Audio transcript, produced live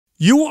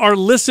You are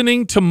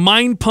listening to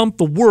Mind Pump,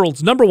 the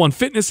world's #1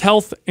 fitness,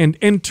 health, and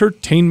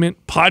entertainment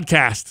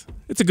podcast.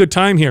 It's a good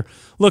time here.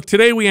 Look,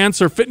 today we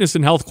answer fitness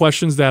and health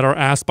questions that are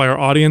asked by our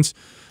audience,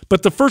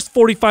 but the first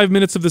 45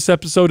 minutes of this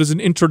episode is an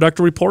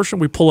introductory portion.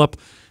 We pull up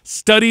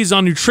studies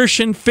on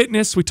nutrition,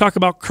 fitness, we talk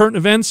about current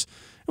events,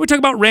 and we talk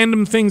about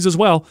random things as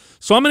well.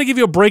 So I'm going to give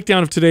you a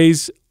breakdown of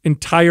today's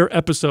entire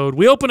episode.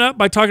 We open up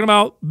by talking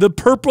about the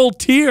purple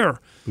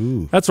tier.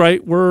 Ooh. That's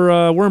right.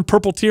 We're in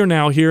purple tier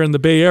now here in the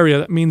Bay Area.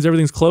 That means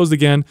everything's closed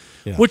again,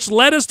 which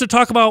led us to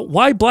talk about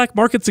why black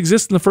markets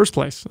exist in the first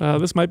place.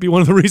 This might be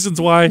one of the reasons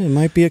why it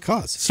might be a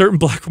cause. Certain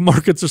black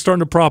markets are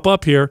starting to prop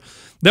up here.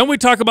 Then we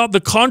talk about the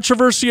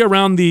controversy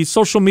around the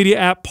social media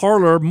app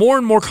Parler. More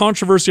and more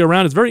controversy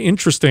around. It's very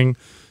interesting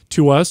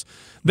to us.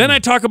 Then I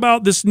talk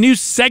about this new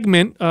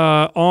segment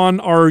on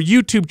our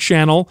YouTube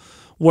channel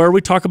where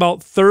we talk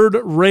about third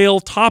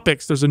rail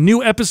topics. There's a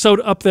new episode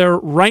up there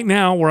right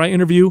now where I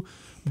interview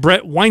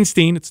Brett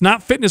Weinstein. It's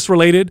not fitness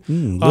related.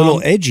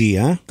 Little edgy,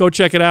 huh? Go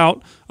check it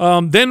out.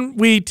 Then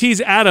we tease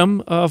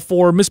Adam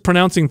for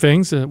mispronouncing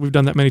things. We've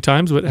done that many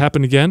times, but it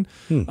happened again.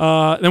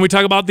 Then we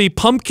talk about the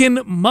pumpkin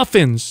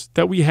muffins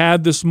that we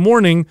had this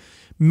morning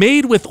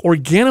made with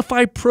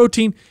Organifi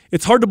protein.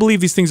 It's hard to believe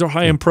these things are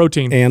high in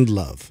protein. And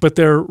love. But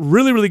they're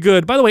really, really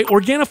good. By the way,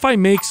 Organifi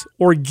makes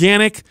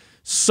organic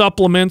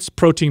supplements,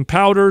 protein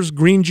powders,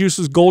 green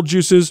juices, gold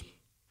juices,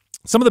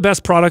 some of the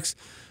best products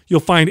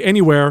you'll find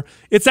anywhere.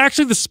 It's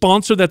actually the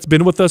sponsor that's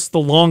been with us the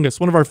longest,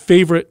 one of our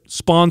favorite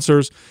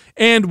sponsors,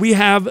 and we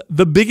have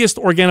the biggest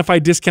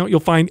Organifi discount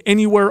you'll find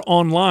anywhere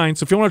online.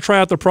 So if you want to try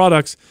out their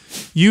products,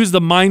 use the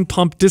Mind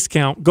Pump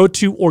discount. Go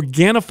to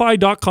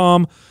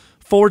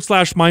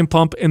Organifi.com/Mind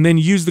Pump and then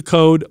use the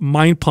code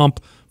Mind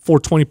Pump for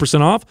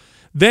 20% off.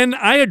 Then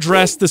I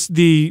address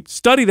the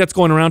study that's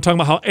going around talking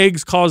about how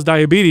eggs cause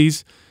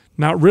diabetes.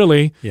 Not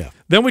really. Yeah.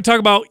 Then we talk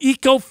about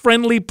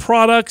eco-friendly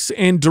products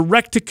and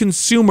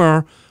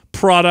direct-to-consumer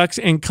products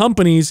and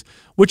companies,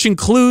 which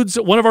includes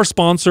one of our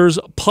sponsors,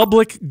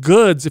 Public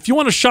Goods. If you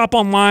want to shop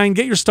online,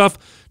 get your stuff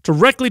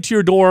directly to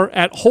your door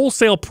at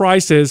wholesale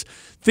prices,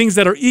 things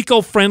that are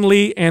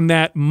eco-friendly and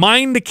that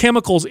mine the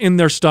chemicals in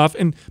their stuff.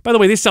 And by the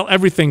way, they sell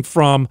everything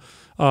from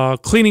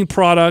cleaning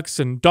products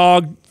and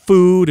dog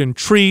food and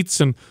treats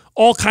and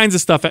all kinds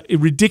of stuff at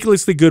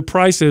ridiculously good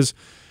prices.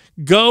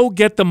 Go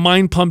get the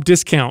Mind Pump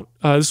discount.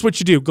 This is what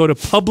you do. Go to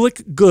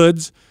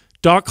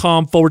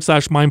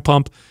publicgoods.com/Mind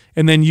Pump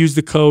and then use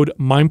the code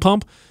Mind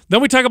Pump. Then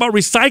we talk about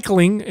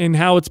recycling and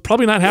how it's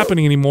probably not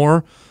happening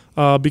anymore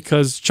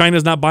because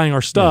China's not buying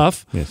our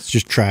stuff. Yeah, it's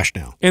just trash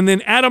now. And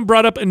then Adam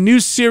brought up a new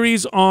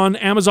series on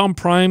Amazon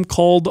Prime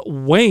called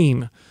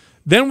Wayne.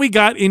 Then we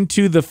got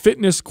into the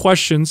fitness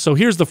questions. So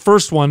here's the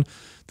first one.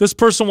 This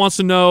person wants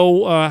to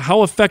know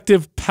how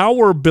effective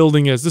power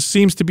building is. This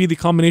seems to be the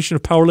combination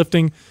of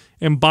powerlifting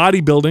and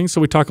bodybuilding, so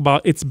we talk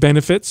about its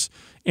benefits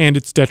and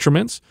its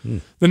detriments.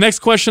 The next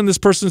question, this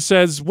person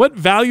says, what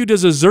value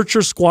does a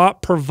Zercher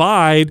squat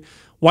provide?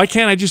 Why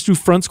can't I just do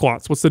front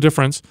squats? What's the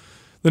difference?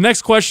 The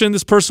next question,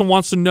 this person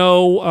wants to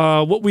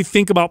know what we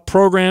think about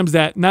programs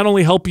that not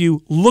only help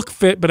you look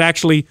fit, but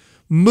actually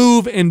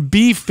move and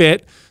be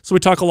fit. So we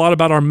talk a lot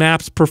about our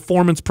MAPS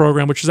performance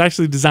program, which is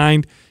actually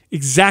designed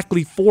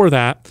exactly for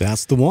that.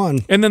 That's the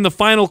one. And then the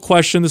final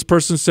question, this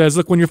person says,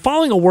 look, when you're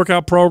following a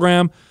workout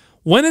program,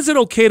 when is it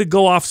okay to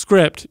go off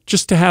script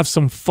just to have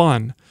some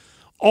fun?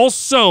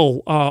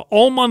 Also,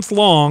 all month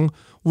long,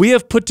 we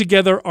have put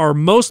together our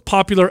most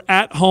popular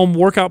at-home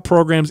workout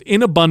programs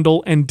in a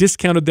bundle and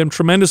discounted them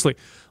tremendously.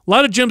 A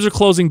lot of gyms are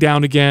closing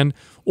down again,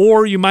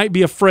 or you might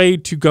be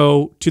afraid to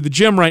go to the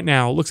gym right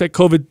now. It looks like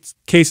COVID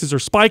cases are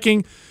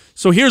spiking.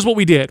 So here's what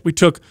we did. We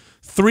took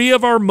 3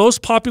 of our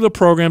most popular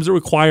programs that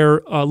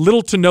require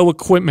little to no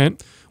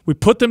equipment. We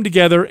put them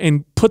together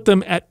and put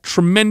them at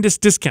tremendous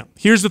discount.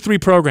 Here's the 3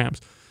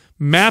 programs.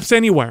 MAPS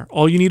Anywhere.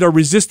 All you need are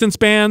resistance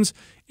bands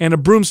and a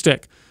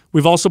broomstick.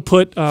 We've also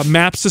put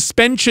MAPS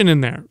Suspension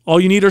in there. All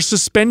you need are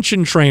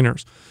suspension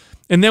trainers.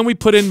 And then we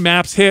put in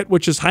MAPS HIIT,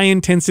 which is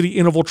high-intensity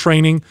interval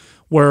training,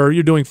 where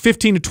you're doing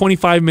 15 to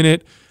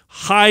 25-minute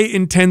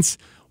high-intense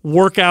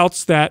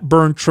workouts that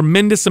burn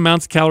tremendous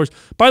amounts of calories.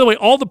 By the way,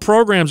 all the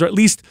programs are at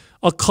least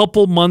a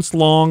couple months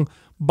long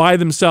by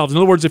themselves. In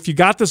other words, if you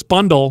got this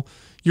bundle,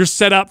 you're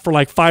set up for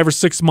like 5 or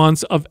 6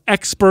 months of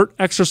expert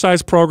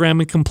exercise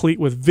programming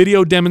complete with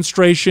video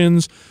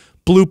demonstrations,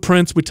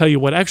 blueprints. We tell you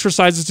what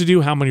exercises to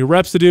do, how many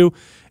reps to do,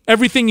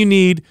 everything you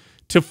need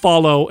to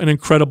follow an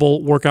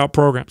incredible workout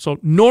program. So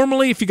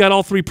normally, if you got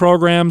all 3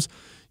 programs,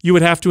 you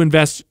would have to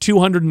invest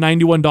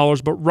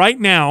 $291. But right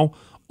now,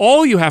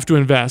 all you have to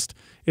invest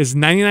is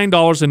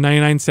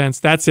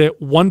 $99.99. That's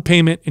it. One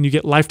payment, and you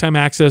get lifetime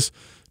access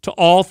to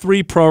all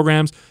 3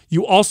 programs.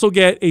 You also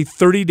get a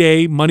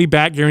 30-day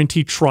money-back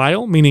guarantee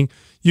trial, meaning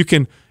you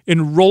can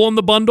enroll in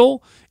the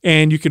bundle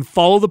and you can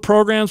follow the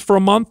programs for a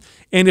month.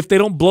 And if they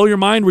don't blow your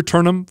mind,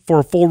 return them for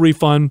a full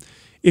refund.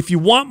 If you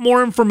want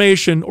more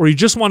information or you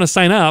just want to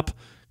sign up,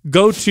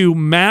 go to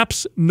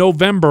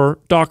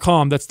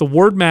mapsnovember.com. That's the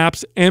word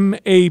MAPS,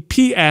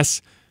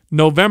 M-A-P-S,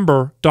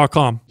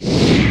 November.com.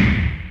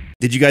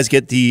 Did you guys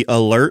get the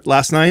alert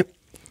last night?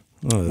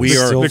 We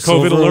are the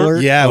COVID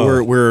alert? Yeah,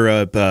 we're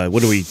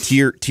what are we,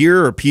 tier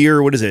or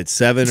peer? What is it,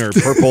 7 or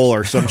purple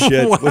or some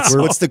shit? Wow.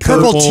 What's the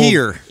Purple code?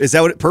 tier. Is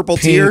that what purple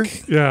Pink.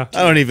 tier? Yeah.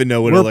 I don't even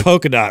know what We're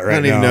polka dot right now.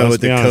 I don't even know what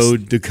let's be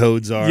honest. the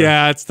codes are.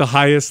 Yeah, it's the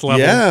highest level.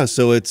 Yeah,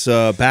 so it's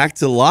back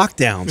to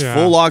lockdowns, Yeah.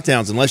 full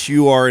lockdowns, unless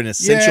you are an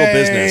essential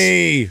business.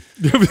 Yay!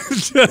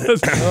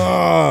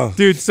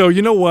 Dude, so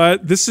you know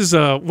what? This is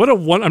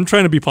I'm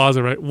trying to be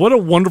positive, right? What a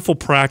wonderful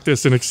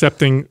practice in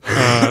accepting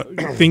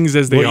things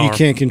as they What are. you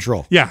can't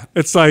control. Yeah,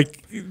 it's like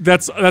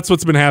that's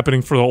what's been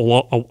happening for a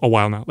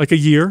while now, like a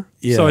year.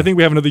 Yeah. So I think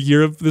we have another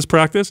year of this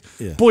practice.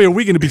 Yeah. Boy, are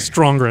we going to be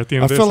stronger at the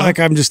end I of this. feel huh? like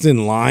I'm just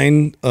in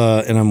line,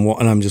 and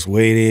I'm just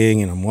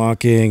waiting, and I'm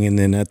walking, and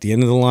then at the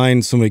end of the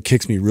line, somebody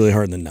kicks me really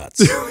hard in the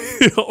nuts,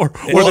 or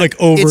like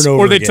over and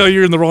over. or they again. tell you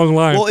you're in the wrong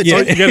line. Well, you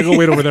got to go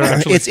wait over there.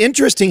 Actually, It's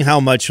interesting how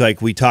much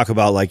like we talk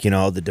about like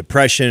the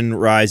depression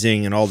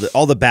rising and all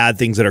the bad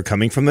things that are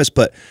coming from this,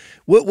 but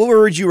where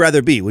would you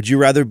rather be? Would you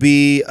rather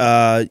be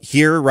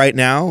here right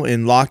now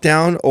in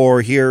lockdown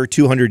or here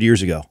 200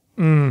 years ago?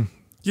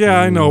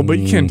 yeah, I know, but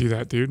you can't do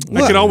that, dude.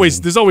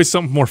 There's always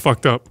something more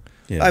fucked up.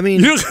 Yeah. I mean,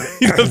 You know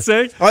what I'm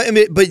saying? I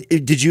mean, but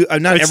did you not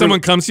Like everyone? someone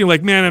comes to you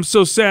like, man, I'm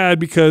so sad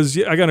because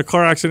I got in a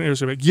car accident. Or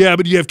something. Like, yeah,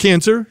 but do you have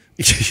cancer?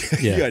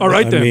 Yeah. All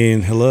right, I then.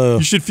 mean, hello.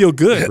 You should feel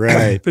good,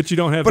 Right. that you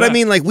don't have. But that. I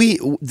mean, like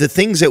the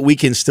things that we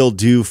can still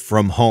do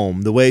from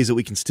home, the ways that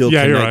we can still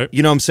Yeah, connect, you're right.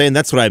 You know what I'm saying?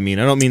 That's what I mean.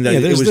 I don't mean that Yeah,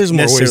 it was there's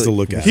more ways necessarily to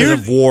look at it. because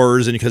of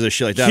wars and because of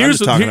shit like that. I'm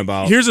just talking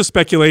about. Here's a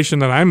speculation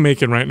that I'm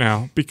making right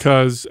now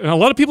because and a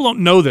lot of people don't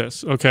know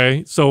this.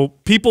 Okay, so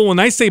people, when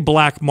I say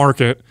black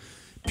market,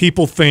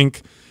 people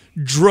think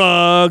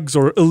drugs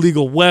or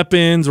illegal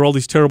weapons or all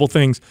these terrible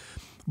things.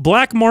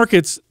 Black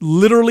markets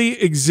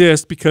literally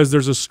exist because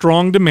there's a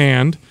strong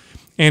demand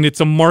and it's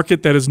a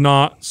market that is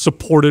not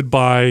supported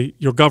by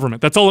your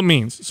government. That's all it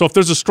means. So if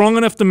there's a strong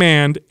enough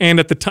demand and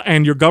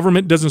and your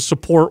government doesn't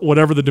support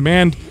whatever the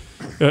demand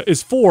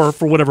is for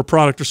whatever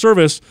product or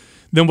service,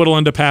 then what'll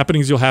end up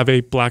happening is you'll have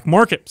a black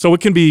market. So it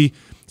can be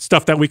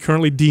stuff that we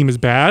currently deem as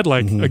bad,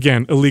 like,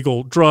 again,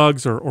 illegal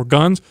drugs or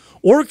guns.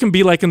 Or it can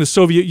be like in the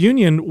Soviet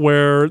Union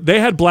where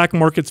they had black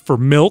markets for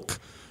milk,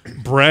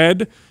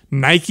 bread,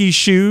 Nike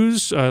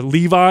shoes,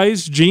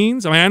 Levi's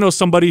jeans. I mean, I know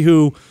somebody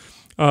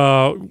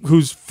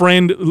whose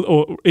friend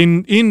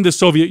in the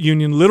Soviet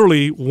Union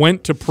literally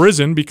went to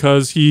prison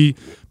because he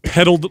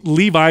peddled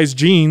Levi's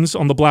jeans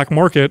on the black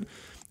market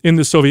in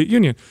the Soviet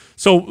Union.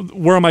 So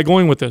where am I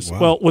going with this? Wow.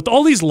 Well, with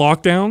all these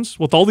lockdowns,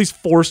 with all these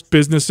forced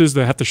businesses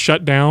that have to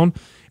shut down,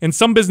 and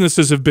some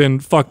businesses have been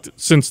fucked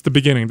since the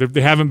beginning.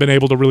 They haven't been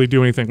able to really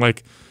do anything,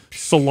 like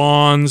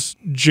salons,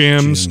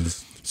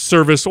 gyms.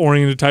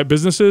 Service-oriented type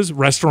businesses,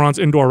 restaurants,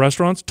 indoor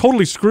restaurants,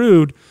 totally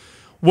screwed.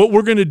 What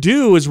we're going to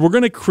do is we're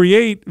going to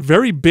create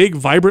very big,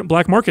 vibrant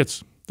black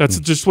markets. That's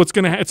just what's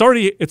going to it's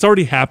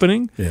already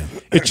happening. Yeah.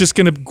 It's just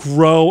going to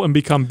grow and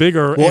become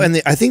bigger. Well,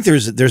 and I think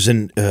there's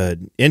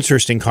an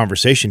interesting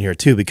conversation here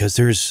too, because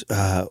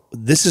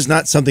this is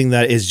not something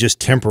that is just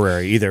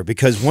temporary either.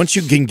 Because once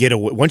you get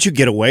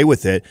away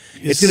with it,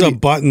 It's a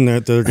button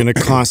that they're going to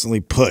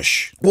constantly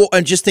push. well,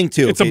 and just think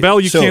too, it's a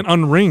bell you can't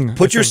unring.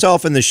 Put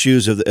yourself in the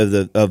shoes of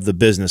the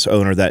business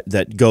owner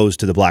that goes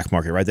to the black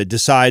market, right? That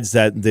decides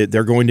that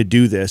they're going to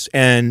do this,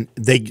 and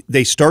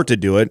they start to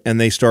do it, and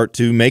they start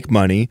to make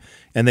money,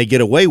 and they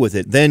get away with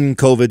it. Then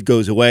COVID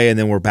goes away, and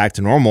then we're back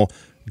to normal.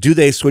 Do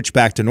they switch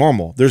back to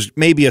normal? There's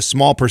maybe a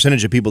small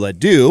percentage of people that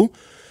do,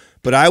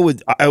 but I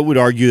would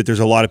argue that there's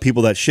a lot of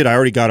people that I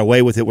already got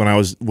away with it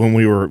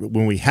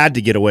when we had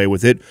to get away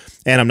with it,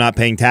 and I'm not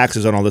paying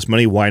taxes on all this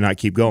money. Why not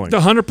keep going?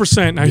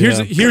 100%. Now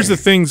here's the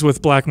things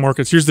with black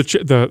markets. Here's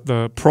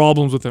the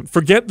problems with them.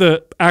 Forget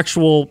the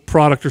actual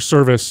product or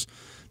service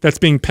that's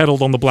being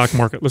peddled on the black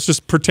market. Let's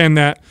just pretend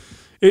that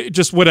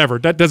just whatever.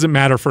 That doesn't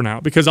matter for now,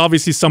 because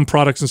obviously some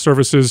products and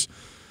services,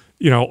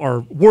 are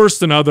worse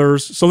than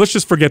others. So let's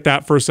just forget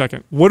that for a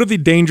second. What are the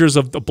dangers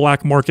of the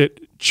black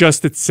market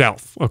just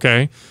itself?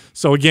 Okay.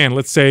 So again,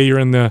 let's say you're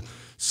in the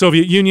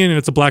Soviet Union and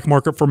it's a black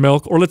market for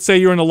milk, or let's say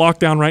you're in a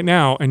lockdown right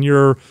now and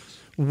you're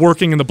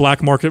working in the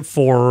black market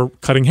for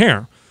cutting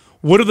hair.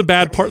 What are the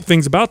bad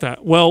things about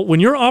that? Well,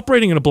 when you're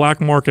operating in a black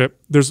market,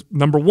 there's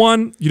number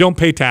one, you don't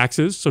pay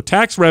taxes. So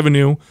tax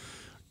revenue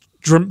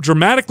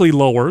dramatically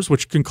lowers,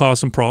 which can cause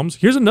some problems.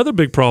 Here's another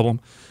big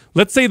problem.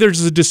 Let's say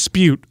there's a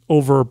dispute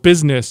over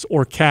business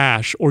or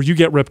cash, or you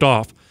get ripped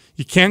off.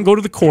 You can't go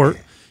to the court.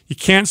 You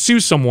can't sue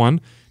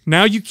someone.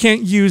 Now you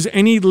can't use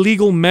any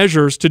legal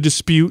measures to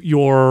dispute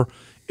your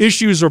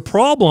issues or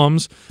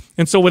problems.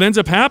 And so what ends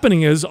up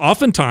happening is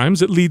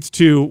oftentimes it leads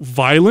to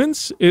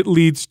violence. It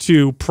leads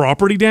to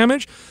property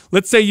damage.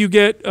 Let's say you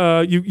get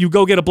you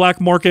go get a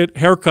black market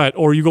haircut,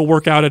 or you go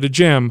work out at a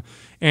gym,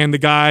 and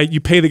you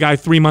pay the guy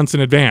 3 months in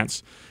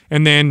advance,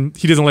 and then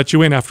he doesn't let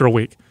you in after a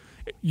week.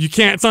 You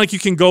can't. It's not like you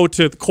can go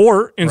to the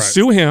court and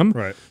sue him.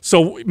 Right.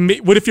 So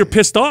what if you're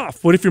pissed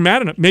off? What if you're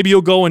mad at him? Maybe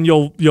you'll go and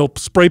you'll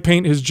spray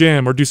paint his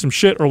gym or do some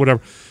shit or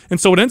whatever. And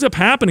so what ends up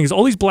happening is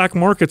all these black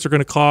markets are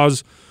going to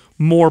cause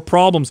more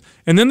problems.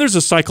 And then there's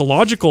a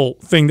psychological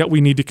thing that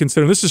we need to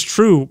consider. This is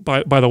true,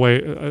 by the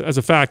way, as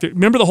a fact.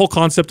 Remember the whole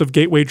concept of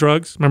gateway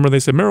drugs? Remember they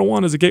said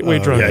marijuana is a gateway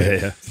drug?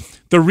 Yeah.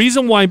 The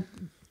reason why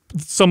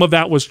some of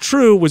that was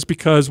true was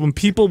because when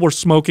people were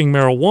smoking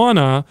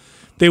marijuana,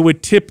 they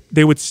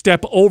would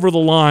step over the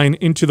line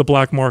into the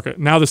black market.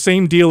 Now the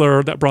same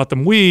dealer that brought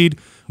them weed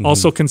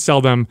also can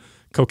sell them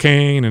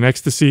cocaine and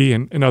ecstasy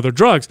and other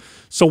drugs.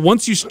 So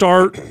once you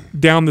start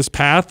down this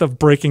path of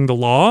breaking the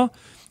law,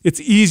 it's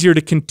easier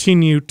to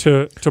continue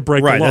to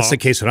break the law. Right, that's the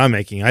case that I'm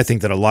making. I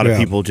think that a lot of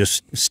people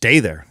just stay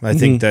there. I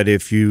think that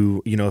if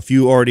you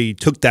already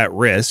took that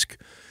risk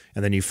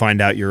and then you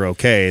find out you're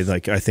okay,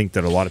 like I think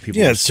that a lot of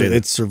people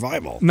it's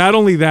survival. Not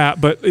only that,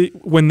 but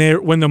when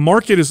the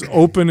market is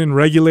open and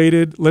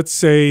regulated, let's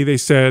say they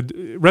said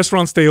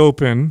restaurants stay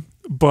open,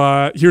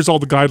 but here's all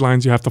the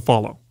guidelines you have to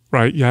follow,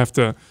 right? You have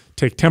to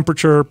take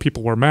temperature,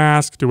 people wear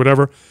masks, do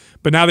whatever.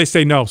 But now they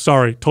say, no,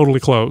 sorry, totally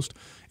closed.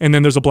 And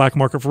then there's a black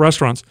market for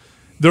restaurants.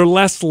 They're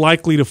less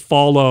likely to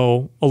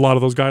follow a lot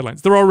of those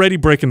guidelines. They're already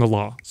breaking the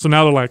law. So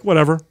now they're like,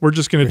 whatever, we're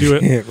just going to do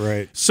it.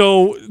 Right.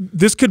 So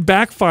this could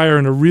backfire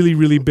in a really,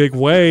 really big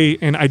way.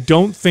 And I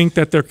don't think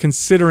that they're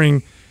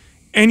considering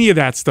any of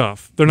that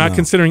stuff. They're not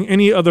considering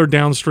any other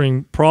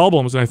downstream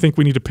problems. And I think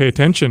we need to pay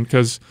attention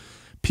because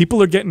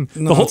people are getting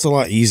it's a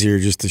lot easier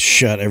just to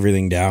shut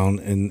everything down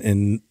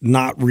and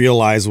not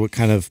realize what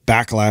kind of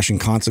backlash and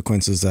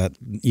consequences that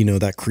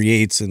that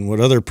creates and what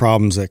other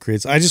problems that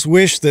creates. I just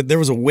wish that there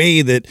was a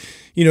way that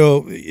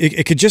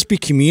it could just be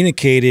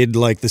communicated,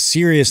 like the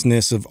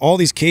seriousness of all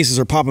these cases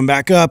are popping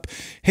back up.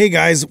 Hey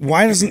guys,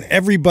 why doesn't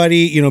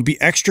everybody be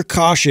extra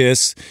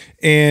cautious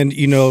and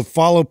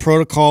follow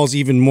protocols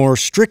even more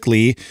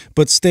strictly,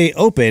 but stay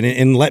open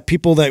and let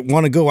people that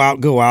want to go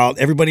out.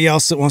 Everybody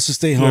else that wants to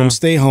stay home,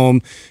 stay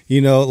home.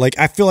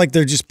 I feel like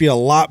there'd just be a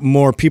lot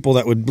more people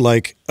that would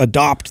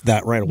adopt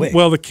that right away.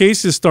 Well, the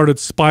cases started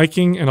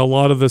spiking, and a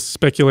lot of the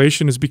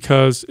speculation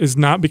is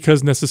not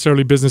because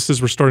necessarily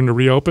businesses were starting to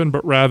reopen,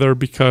 but rather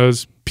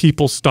because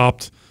people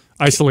stopped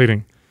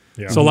isolating.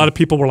 Yeah. So a lot of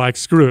people were like,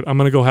 "Screw it! I'm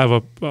gonna go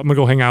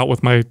hang out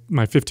with my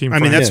 15 friends." I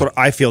mean, that's what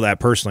I feel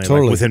that personally,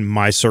 like within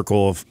my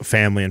circle of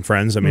family and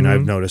friends. I mean,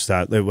 I've noticed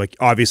that. Like,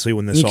 obviously,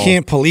 when this you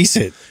can't police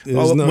it.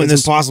 It's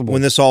impossible.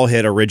 When this all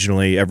hit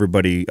originally,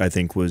 everybody I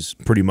think was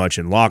pretty much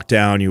in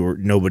lockdown.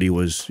 Nobody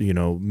was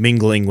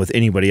mingling with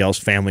anybody else,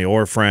 family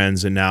or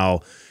friends, and now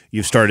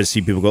you've started to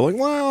see people go like,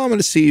 well, I'm going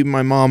to see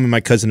my mom and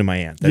my cousin and my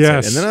aunt.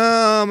 That's it. And then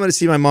I'm going to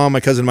see my mom,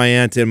 my cousin, my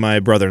aunt, and my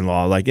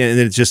brother-in-law. Like, and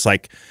it's just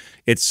like.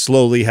 It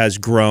slowly has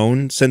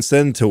grown since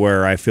then to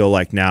where I feel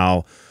like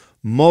now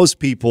most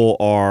people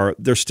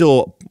they're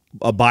still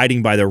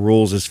abiding by their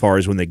rules as far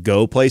as when they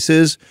go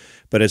places,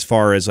 but as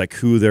far as like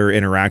who they're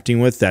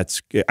interacting with,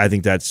 I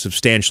think that's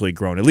substantially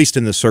grown, at least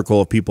in the circle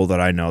of people that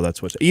I know.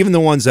 That's even the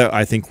ones that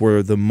I think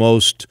were the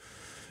most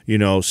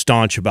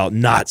staunch about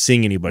not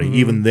seeing anybody,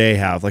 even they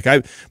have. Like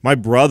my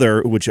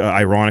brother, which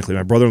ironically,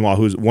 my brother-in-law,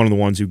 who's one of the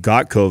ones who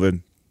got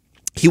COVID,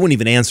 he wouldn't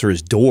even answer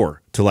his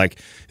door to like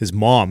his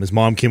mom. His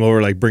mom came over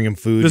like bring him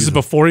food. This is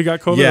before he got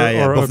COVID?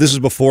 Yeah. This is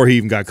before he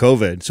even got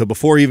COVID. So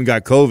before he even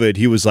got COVID,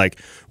 he was like,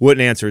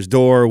 wouldn't answer his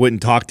door,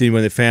 wouldn't talk to anyone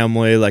in the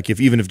family. Like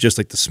even if just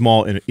like the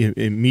small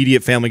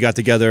immediate family got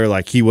together,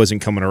 like he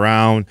wasn't coming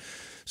around.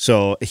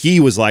 So he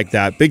was like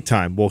that big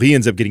time. Well, he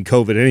ends up getting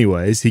COVID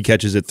anyways. He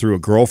catches it through a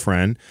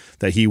girlfriend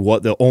that one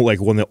of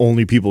the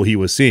only people he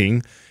was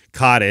seeing.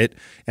 Caught it,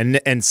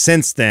 and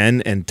since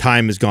then, and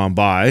time has gone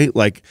by,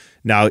 like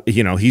now,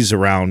 he's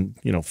around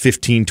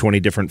 15, 20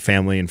 different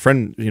family and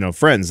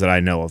friends that I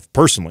know of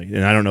personally,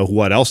 and I don't know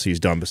what else he's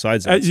done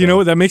besides that.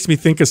 That makes me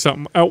think of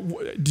something.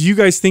 Do you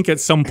guys think at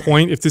some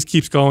point, if this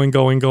keeps going,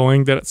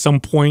 that at some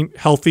point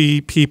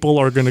healthy people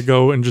are going to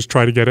go and just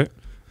try to get it?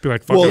 Be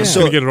like, fuck it, I'm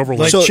going to get it over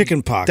with. Like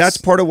chicken pox. That's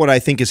part of what I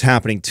think is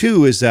happening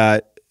too. Is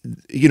that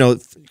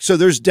so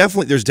there's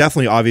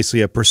definitely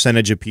obviously a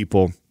percentage of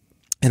people.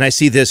 And I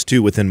see this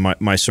too within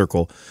my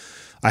circle.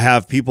 I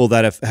have people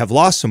that have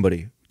lost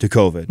somebody to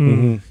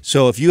COVID.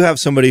 So if you have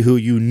somebody who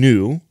you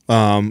knew,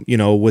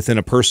 within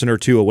a person or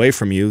two away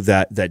from you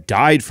that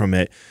died from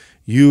it,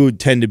 you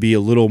tend to be a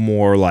little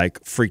more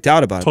like freaked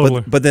out about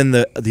it. But then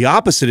the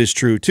opposite is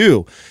true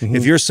too.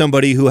 If you're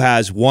somebody who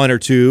has one or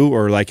two,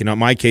 or like in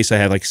my case, I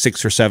have like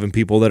 6 or 7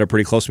 people that are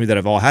pretty close to me that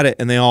have all had it,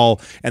 and they're all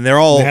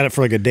had it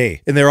for like a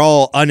day, and they're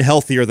all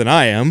unhealthier than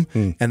I am,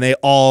 and they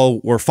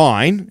all were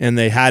fine, and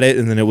they had it,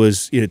 and then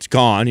it's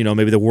gone.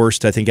 Maybe the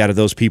worst I think out of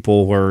those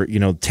people were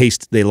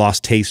they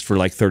lost taste for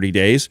like 30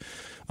 days.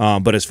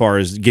 But as far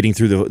as getting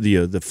through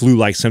the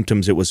flu-like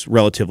symptoms, it was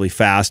relatively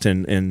fast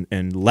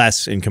and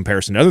less in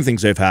comparison to other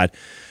things they've had.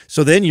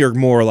 So then you're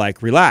more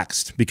like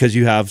relaxed because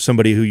you have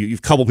somebody you've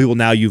a couple people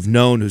now you've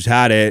known who's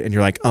had it, and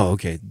you're like, oh,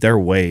 okay, they're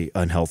way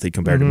unhealthy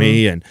compared to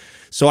me. And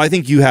so I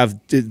think you have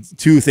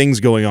 2 things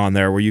going on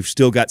there where you've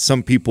still got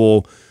some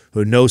people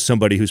who knows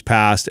somebody who's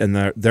passed, and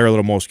they're a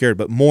little more scared.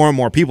 But more and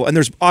more people, and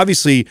there's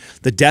obviously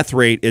the death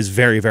rate is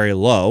very, very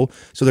low.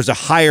 So there's a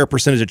higher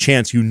percentage of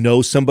chance you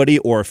know somebody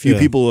or a few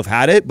people who have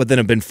had it, but then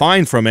have been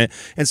fine from it.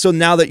 And so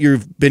now that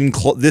you've been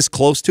this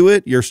close to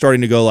it, you're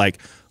starting to go like,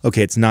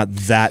 okay, it's not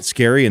that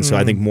scary, and so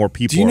I think more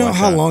people. Do you know like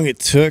how that. long it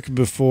took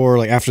before,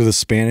 like after the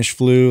Spanish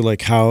flu,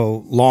 like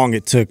how long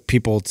it took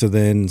people to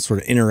then sort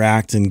of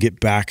interact and get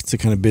back to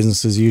kind of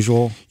business as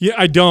usual? Yeah,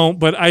 I don't,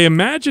 but I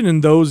imagine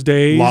in those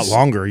days, A lot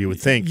longer, you would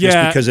think, Yeah.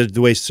 just because of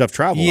the way stuff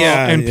travels.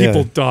 and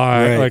people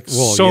die, like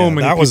so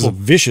many. That people. was a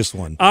vicious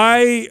one.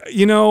 I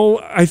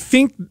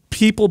think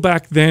people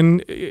back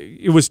then,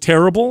 it was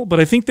terrible, but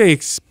I think they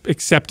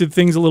accepted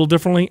things a little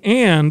differently,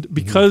 and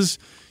because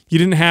you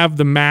didn't have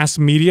the mass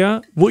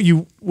media, well,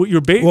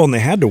 and they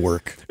had to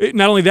work.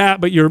 not only that,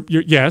 but you're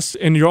yes,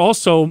 and you're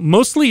also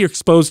mostly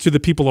exposed to the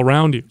people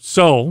around you.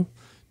 So,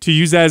 to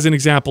use that as an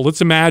example, let's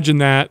imagine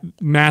that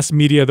mass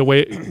media, the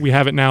way we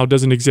have it now,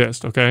 doesn't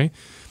exist. Okay,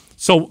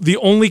 so the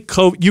only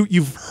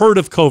you've heard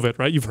of COVID,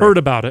 right? You've heard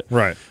about it,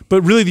 Right.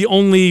 But really, the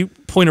only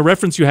point of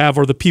reference you have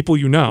are the people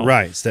you know,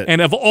 Right. And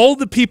of all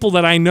the people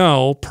that I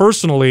know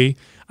personally,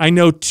 I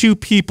know two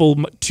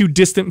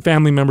distant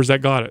family members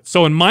that got it.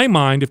 So in my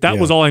mind, if that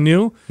was all I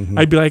knew,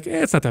 I'd be like,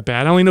 it's not that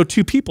bad. I only know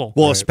two people.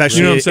 Well, especially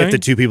You know what I'm if saying? the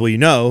two people you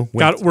know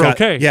we're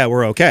okay. Yeah,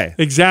 we're okay.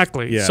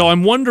 Exactly. Yeah. So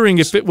I'm wondering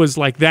if it was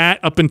like that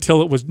up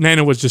until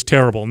Nano was just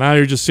terrible. Now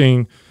you're just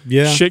seeing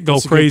shit go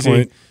that's a good crazy.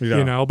 point.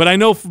 You know, but I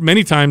know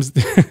many times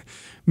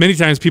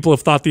people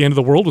have thought the end of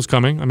the world was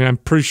coming. I mean, I'm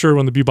pretty sure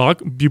when the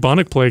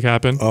bubonic plague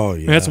happened. Oh,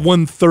 and that's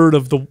 1/3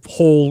 of the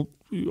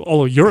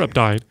all of Europe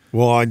died.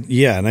 Well,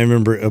 and I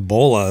remember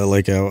Ebola,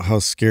 like how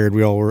scared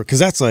we all were, because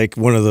that's like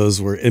one of those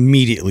where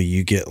immediately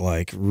you get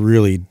like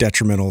really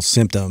detrimental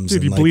symptoms. Dude,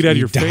 and you like, bleed out of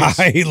your die,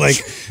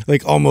 face.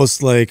 like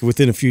almost like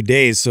within a few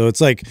days. So it's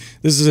like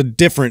this is a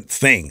different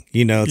thing,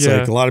 you know. It's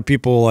like a lot of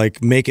people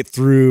like make it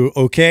through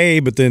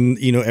okay, but then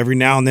every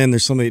now and then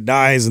there's somebody that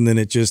dies, and then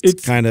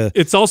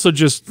it's also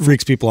just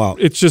freaks people out.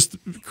 It's just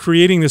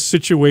creating this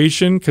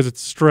situation because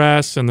it's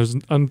stress and there's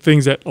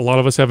things that a lot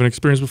of us haven't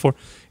experienced before.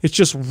 It's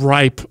just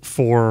ripe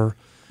for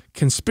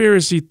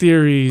conspiracy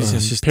theories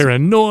and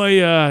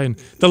paranoia. And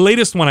the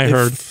latest one I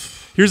heard,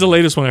 here's the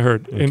latest one I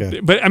heard. Okay.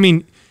 But I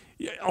mean,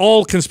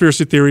 all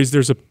conspiracy theories,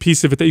 there's a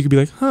piece of it that you could be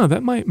like,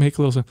 that might make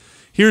a little sense.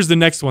 Here's the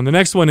next one. The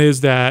next one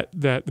is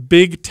that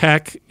big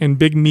tech and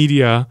big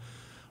media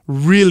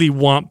really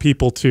want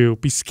people to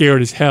be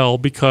scared as hell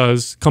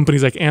because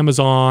companies like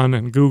Amazon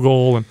and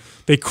Google, and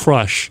they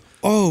crush.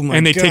 Oh my God.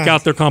 And they take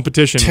out their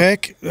competition.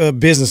 Tech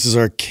businesses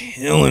are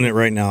killing it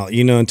right now,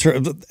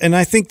 and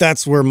I think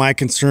that's where my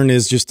concern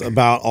is just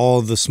about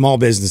all the small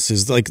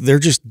businesses. Like they're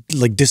just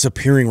like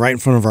disappearing right in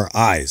front of our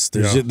eyes.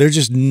 There's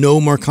just no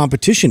more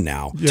competition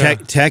now. Yeah.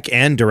 Tech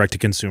and direct to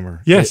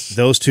consumer. Yes.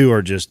 Those two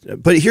are just.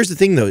 But here's the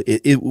thing, though: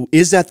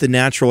 is that the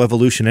natural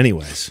evolution,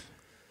 anyways?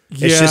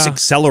 It's just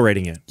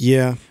accelerating it.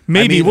 Yeah,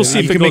 maybe we'll see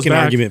if you it can goes make an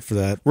back. argument for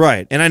that,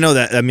 right? And I know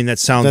that. I mean, that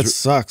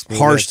sucks.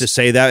 Harsh to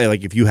say that.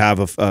 Like if you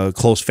have a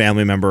close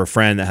family member, a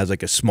friend that has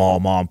like a small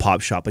mom and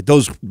pop shop, like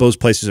those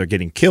places are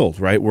getting killed,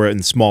 right? We're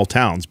in small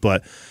towns,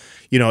 but.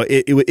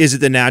 Is it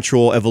the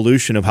natural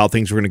evolution of how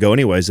things were going to go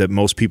anyways, that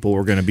most people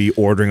were going to be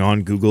ordering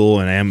on Google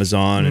and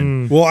Amazon?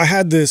 And Well, I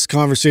had this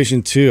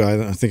conversation too.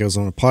 I think I was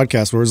on a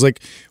podcast where it was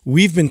like,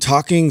 we've been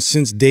talking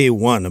since day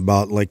one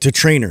about like to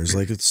trainers,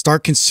 like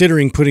start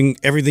considering putting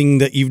everything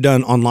that you've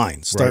done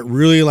online. Start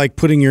really like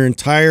putting your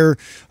entire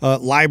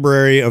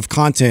library of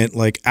content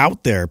like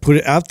out there, put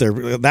it out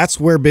there. That's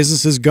where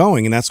business is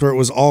going. And that's where it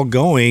was all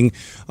going.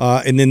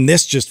 And then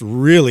this just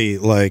really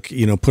like,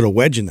 put a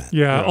wedge in that.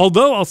 Yeah.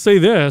 Although I'll say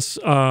this,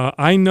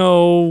 I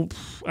know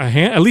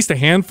at least a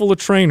handful of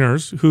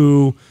trainers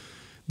who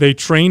they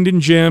trained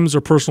in gyms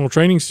or personal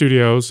training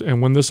studios,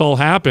 and when this all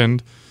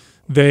happened,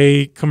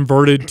 they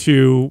converted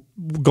to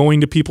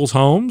going to people's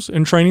homes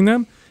and training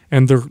them,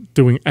 and they're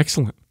doing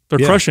excellent. They're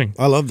crushing.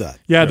 I love that.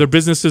 Yeah, their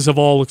businesses have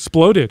all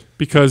exploded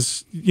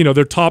because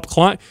their top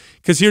client.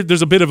 Because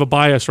there's a bit of a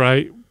bias,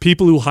 right?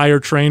 People who hire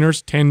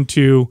trainers tend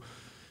to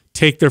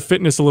take their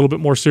fitness a little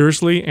bit more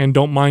seriously and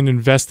don't mind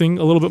investing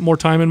a little bit more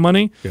time and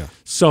money. Yeah.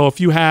 So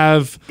if you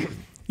have,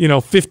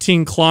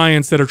 15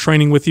 clients that are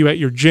training with you at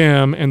your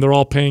gym and they're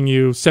all paying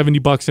you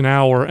 $70 an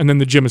hour and then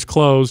the gym is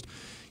closed,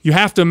 you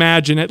have to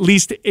imagine at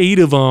least 8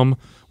 of them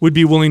would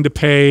be willing to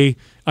pay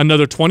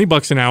another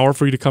 $20 an hour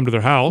for you to come to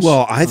their house.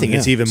 Well, I think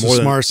it's even more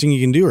the smartest thing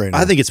you can do right now.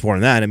 I think it's more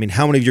than that. I mean,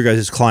 how many of your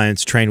guys'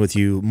 clients train with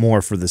you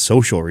more for the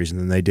social reason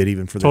than they did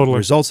even for the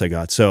results they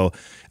got? So,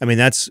 I mean,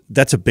 that's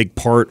a big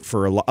part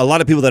for a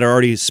lot of people that are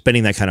already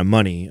spending that kind of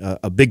money.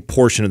 A big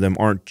portion of them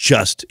aren't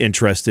just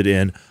interested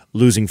in,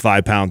 losing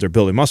 5 pounds or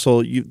building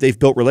muscle, they've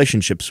built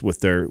relationships with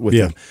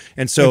them.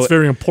 And so it's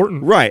very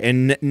important. Right.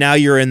 And now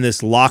you're in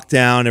this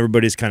lockdown.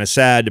 Everybody's kind of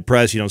sad,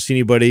 depressed. You don't see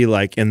anybody,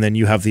 and then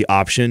you have the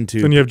option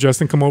to. Then you have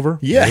Justin come over.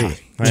 Yeah. Hey.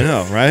 I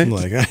know, right?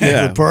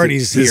 The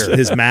party's here.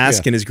 His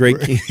mask and his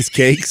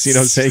cakes, you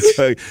know what I'm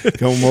saying?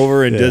 Come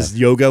over and does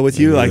yoga with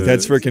you.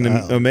 That's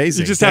freaking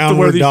amazing. You just have to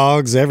wear these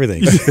dogs,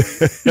 everything. You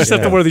just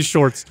have to wear these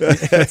shorts.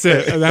 That's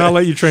it. And then I'll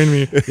let you train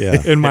me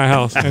in my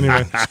house.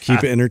 Anyway. Just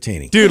keep it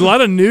entertaining. Dude, a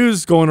lot of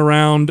news going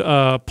around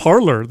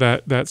Parler,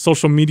 that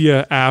social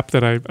media app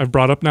that I've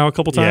brought up now a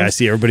couple times. Yeah, I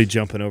see everybody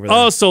jumping over there.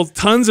 Oh, so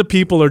tons of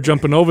people are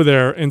jumping over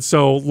there. And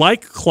so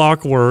like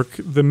clockwork,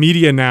 the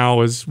media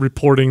now is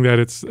reporting that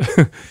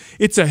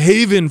it's a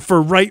haven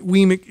for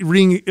right-wing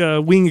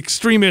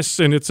extremists,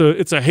 and it's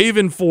a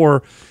haven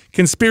for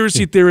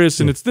conspiracy theorists,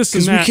 and it's this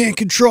and that. Because we can't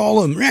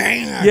control them.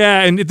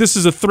 Yeah, and this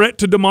is a threat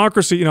to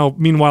democracy.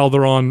 Meanwhile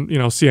they're on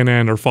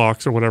CNN or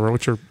Fox or whatever,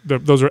 which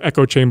those are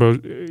echo chambers,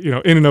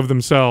 in and of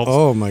themselves.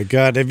 Oh my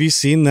God, have you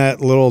seen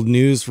that little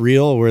news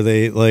reel where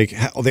they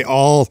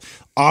all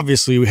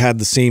obviously had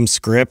the same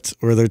script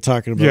where they're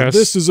talking about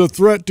this is a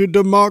threat to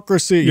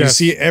democracy. You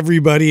see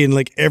everybody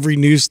in every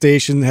news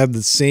station have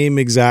the same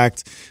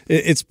exact.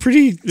 It's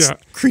pretty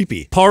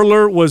creepy.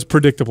 Parler was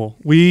predictable.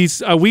 We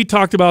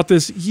talked about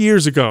this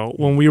years ago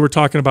when we were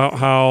talking about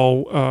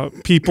how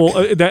people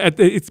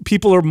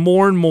are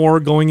more and more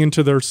going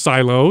into their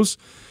silos,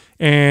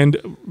 and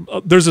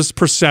there's this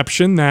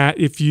perception that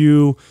if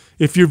your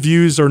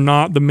views are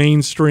not the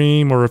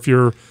mainstream, or if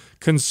you're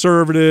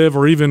conservative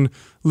or even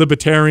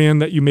libertarian,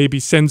 that you may be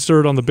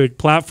censored on the big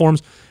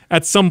platforms.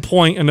 At some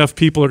point, enough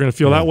people are going to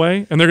feel that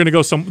way, and they're going to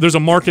go. There's a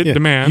market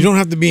demand. You don't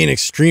have to be an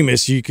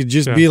extremist. You could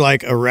just be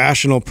like a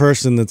rational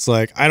person that's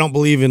like, I don't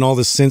believe in all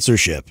this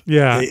censorship.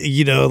 Yeah,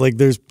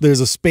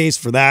 there's a space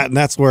for that, and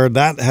that's where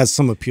that has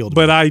some appeal to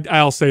me. But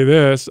I'll say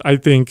this: I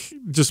think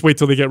just wait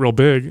till they get real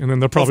big, and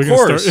then they're probably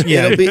going to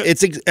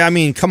start. I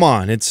mean, come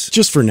on, it's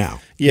just for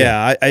now.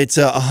 Yeah, it's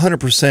 100%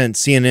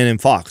 CNN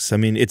and Fox. I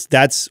mean,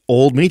 that's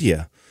old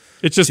media.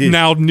 It's just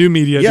now new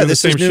media. Yeah,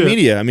 this is new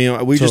media. I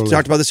mean, we just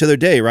talked about this the other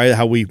day, right?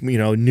 How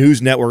news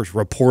networks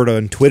report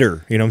on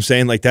Twitter. You know what I'm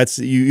saying? That's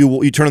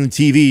you turn on the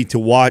TV to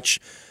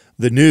watch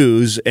the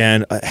news,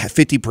 and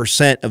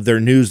 50% of their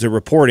news they're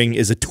reporting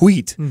is a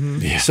tweet.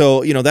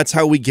 So that's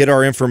how we get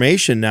our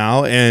information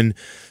now. And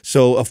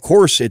so of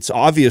course it's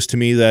obvious to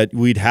me that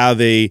we'd have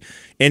a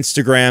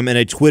Instagram and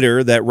a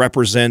Twitter that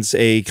represents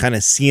a kind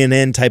of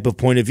CNN type of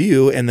point of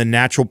view, and the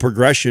natural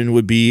progression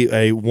would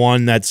be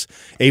one that's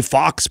a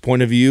Fox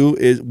point of view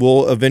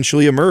will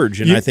eventually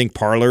emerge. And I think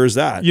Parler is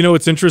that.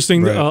 It's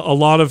interesting. Right. A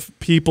lot of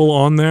people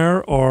on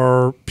there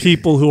are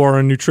people who are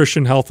in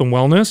nutrition, health, and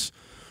wellness,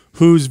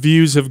 whose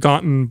views have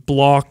gotten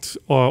blocked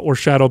or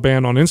shadow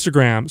banned on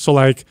Instagram. So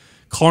like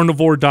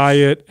carnivore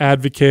diet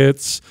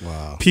advocates,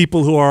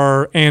 people who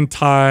are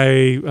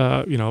anti,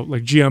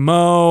 like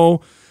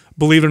GMO,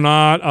 believe it or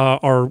not,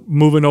 are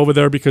moving over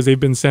there because they've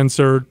been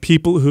censored.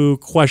 People who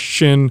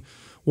question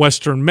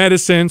Western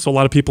medicine, so a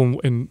lot of people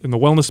in the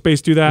wellness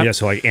space do that. Yeah,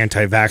 so like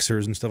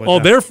anti-vaxxers and stuff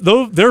like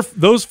that. They're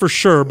those for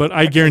sure, but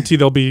I guarantee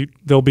they'll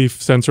be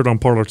censored on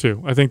Parler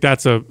too. I think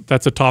that's a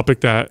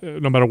topic that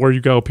no matter where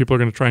you go, people are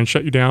going to try and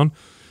shut you down.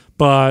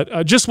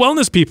 But just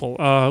wellness people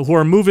who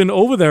are moving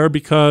over there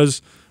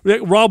because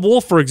Rob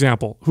Wolf, for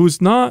example,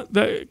 who's not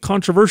that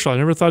controversial. I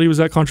never thought he was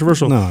that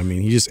controversial. No, I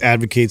mean he just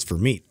advocates for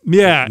meat.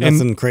 Yeah,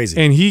 nothing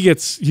crazy. And he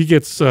gets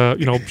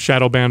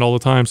shadow banned all the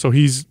time. So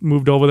he's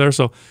moved over there.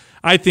 So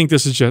I think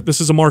this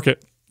is a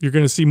market. You're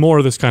going to see more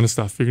of this kind of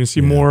stuff. You're going to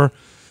see more.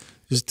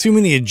 There's too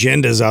many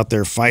agendas out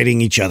there fighting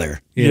each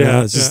other.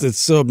 It's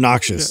so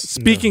obnoxious.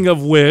 Yeah. Speaking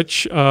of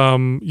which, I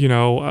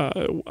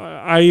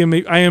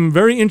am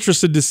very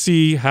interested to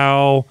see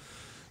how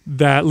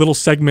that little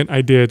segment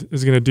I did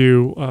is going to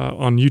do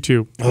on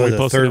YouTube. Oh,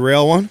 the third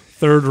rail one?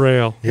 Third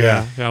rail.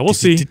 Yeah. We'll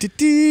see.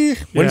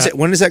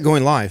 When is that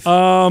going live?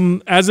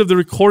 As of the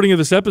recording of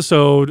this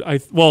episode,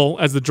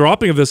 as the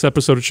dropping of this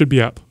episode, it should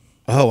be up.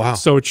 Oh, wow.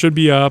 So it should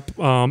be up.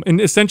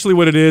 And essentially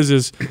what it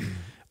is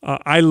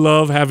I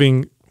love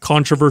having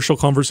controversial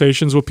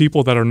conversations with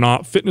people that are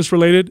not fitness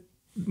related.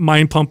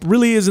 Mind Pump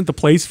really isn't the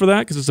place for that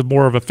because it's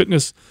more of a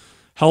fitness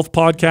health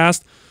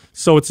podcast.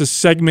 So it's a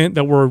segment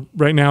that we're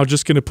right now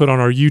just going to put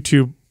on our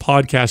YouTube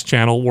podcast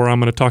channel where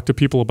I'm going to talk to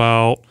people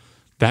about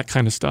that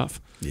kind of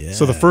stuff. Yeah.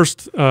 So the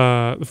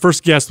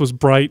first guest was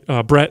Brett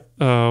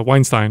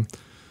Weinstein.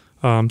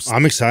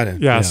 I'm excited.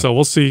 Yeah, so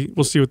we'll see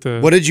what the.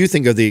 What did you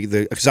think of the?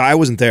 Because I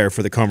wasn't there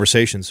for the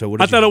conversation. So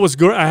I thought it was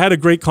good. I had a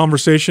great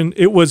conversation.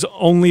 It was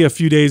only a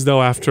few days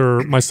though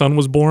after my son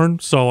was born,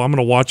 so I'm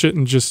gonna watch it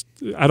and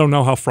I don't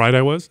know how fried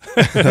I was.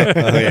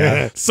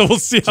 So we'll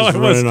see how I was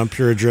running on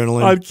pure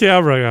adrenaline on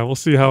camera. Yeah, we'll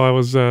see how I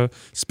was.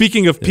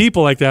 Speaking of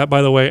people like that,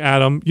 by the way,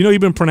 Adam, you've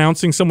been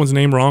pronouncing someone's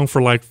name wrong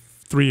for like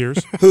 3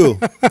 years. Who?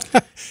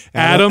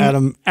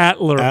 Adam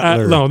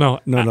Atler.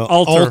 No.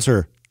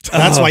 Alter.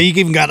 That's why you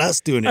even got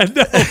us doing it. I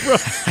know,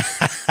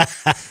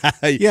 bro.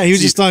 Yeah, he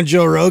was just on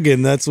Joe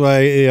Rogan. That's why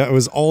it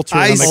was altered.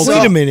 I'm like,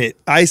 wait a minute.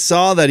 I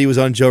saw that he was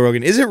on Joe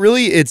Rogan. Is it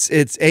really? It's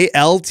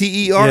ALTER,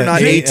 Yeah,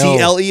 not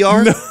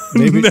ATLER.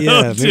 Maybe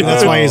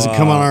that's why he hasn't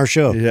come on our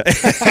show. Yeah.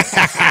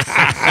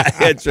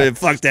 That's right.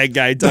 Fuck that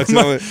guy. He talks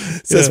about it,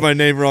 says my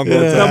name wrong all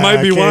the time. That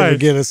might be why.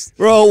 Get us.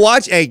 Bro,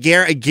 watch. I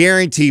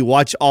guarantee.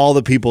 Watch all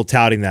the people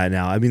touting that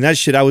now. I mean, that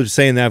shit. I was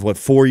saying that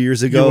 4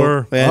 years ago. You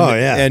were.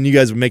 And you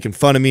guys were making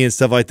fun of me and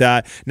stuff like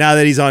that. Now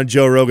that he's on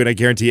Joe Rogan, I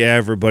guarantee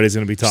everybody's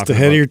going to be talking. Just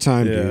ahead of your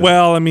time, dude.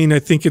 Well, I mean, I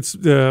think it's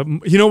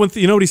you know what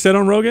he said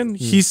on Rogan.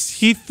 He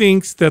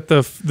thinks that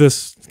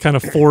this kind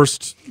of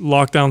forced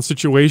lockdown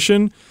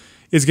situation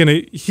is going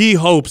to. He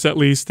hopes at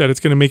least that it's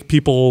going to make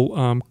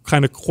people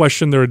kind of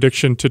question their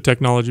addiction to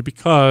technology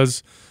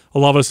because a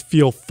lot of us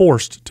feel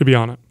forced to be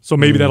on it. So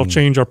maybe that'll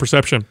change our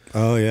perception.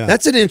 Oh yeah,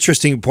 that's an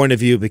interesting point of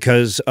view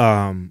because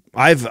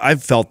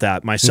I've felt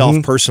that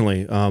myself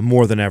personally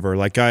more than ever.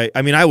 Like I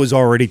mean, I was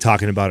already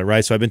talking about it,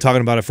 right? So I've been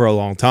talking about it for a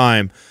long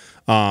time.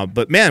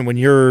 But man, when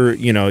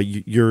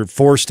you're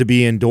forced to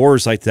be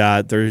indoors like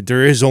that,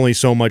 there is only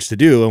so much to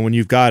do. And when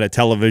you've got a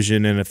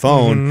television and a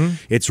phone,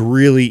 it's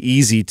really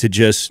easy to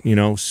just,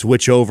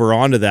 switch over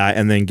onto that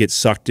and then get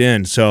sucked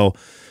in. So,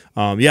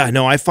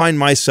 I find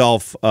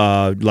myself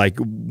like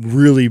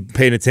really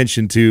paying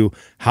attention to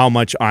how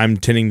much I'm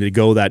tending to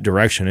go that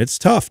direction. It's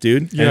tough,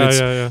 dude.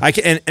 Yeah.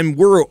 And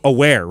we're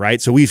aware, right?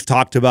 So we've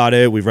talked about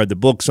it, we've read the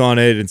books on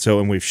it,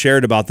 and we've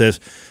shared about this.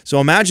 So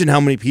imagine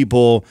how many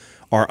people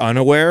are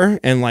unaware,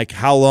 and like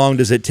how long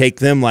does it take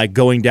them like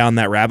going down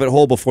that rabbit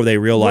hole before they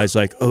realize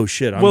like, oh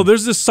shit. Well,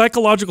 there's this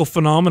psychological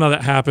phenomena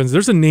that happens.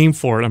 There's a name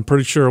for it, I'm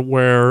pretty sure,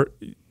 where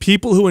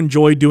people who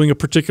enjoy doing a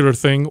particular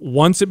thing,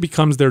 once it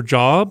becomes their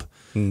job,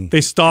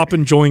 they stop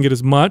enjoying it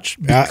as much.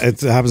 It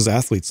happens to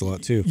athletes a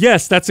lot too.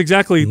 Yes, that's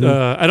exactly.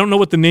 I don't know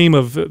what the name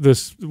of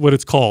this, what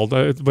it's called,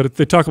 but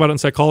they talk about it in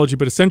psychology.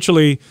 But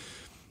essentially,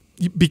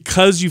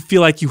 because you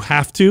feel like you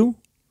have to,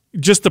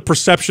 just the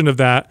perception of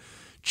that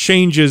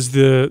changes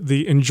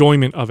the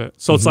enjoyment of it.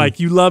 So it's like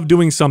you love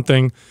doing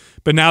something,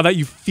 but now that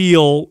you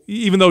feel,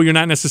 even though you're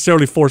not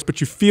necessarily forced,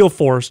 but you feel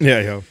forced.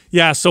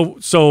 Yeah.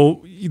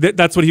 So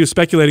that's what he was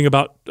speculating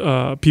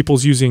about.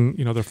 People's using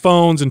their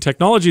phones and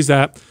technologies,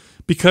 that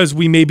because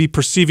we may be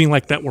perceiving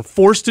like that we're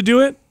forced to do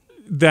it,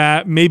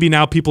 that maybe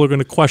now people are going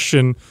to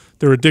question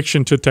their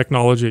addiction to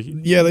technology.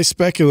 Yeah, they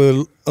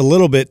speculate a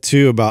little bit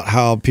too about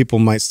how people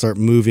might start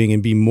moving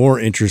and be more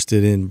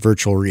interested in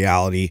virtual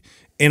reality.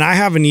 And I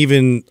haven't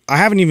even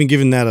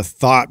given that a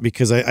thought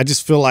because I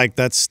just feel like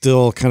that's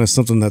still kind of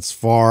something that's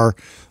far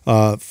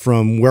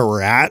from where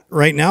we're at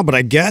right now. But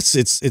I guess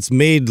it's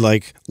made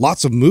like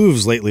lots of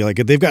moves lately. Like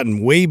they've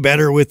gotten way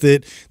better with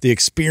it. The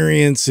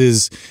experience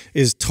is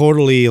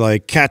totally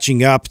like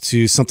catching up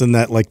to something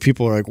that like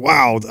people are like,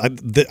 wow,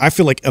 I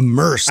feel like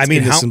immersed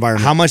in this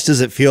environment. How much does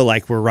it feel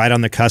like we're right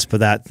on the cusp of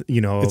that?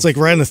 It's like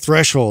right on the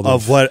threshold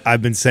of what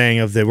I've been saying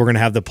of we're going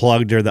to have the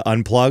plugged or the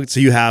unplugged. So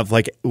you have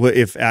like,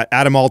 if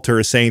Adam Alter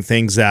is saying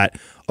things that,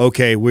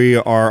 okay, we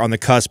are on the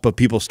cusp of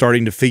people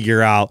starting to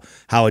figure out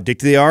how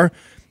addicted they are.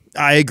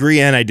 I agree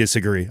and I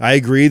disagree. I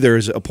agree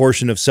there's a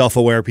portion of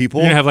self-aware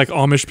people. You have like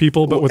Amish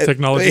people, but with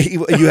technology.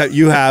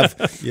 You have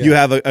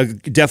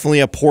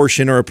definitely a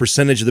portion or a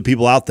percentage of the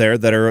people out there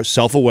that are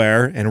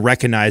self-aware and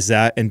recognize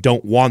that and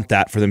don't want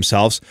that for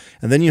themselves.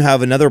 And then you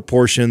have another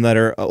portion that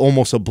are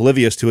almost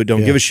oblivious to it,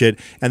 don't give a shit.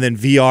 And then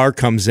VR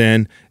comes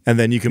in, and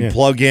then you can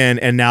plug in,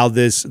 and now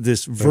this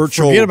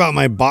virtual, forget about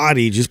my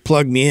body, just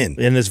plug me in.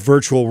 And this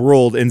virtual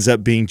world ends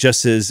up being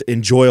just as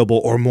enjoyable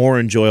or more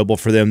enjoyable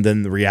for them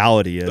than the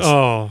reality is.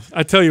 Oh,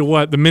 I tell you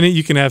what, the minute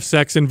you can have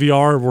sex in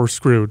VR, we're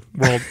screwed.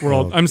 We're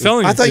all, I'm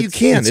telling you. I thought you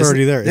can. It's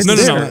already there. No.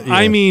 Yeah.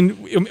 I mean,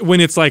 when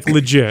it's like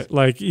legit,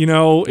 like,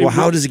 Well,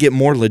 how does it get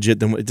more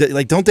legit than,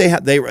 like, don't they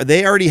have,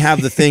 they already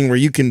have the thing where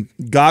you can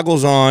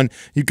goggles on,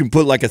 you can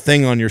put like a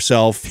thing on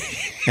yourself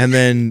and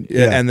then,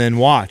 and then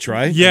watch,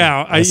 right?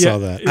 Yeah. I saw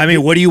that. I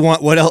mean, what do you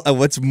want? What else?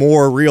 What's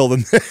more real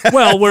than that?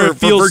 Well, where it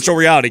feels virtual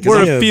reality,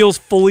 where it feels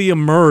fully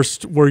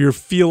immersed, where you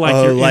feel like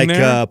you're like in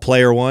there.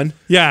 Player One.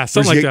 Yeah,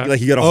 something like that. Like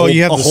you got a whole,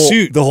 you have the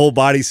suit, the whole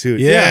body suit.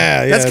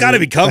 Yeah, that's got to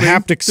be coming. The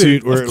haptic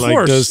suit where it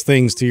like does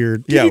things to your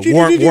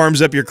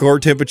warms up your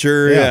core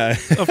temperature. Yeah.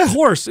 Of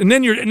course. And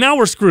then now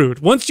we're screwed.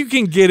 Once you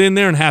can get in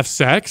there and have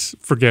sex,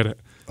 forget it.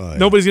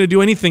 Nobody's going to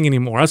do anything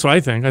anymore. That's what I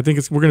think. I think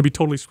we're going to be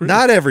totally screwed.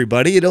 Not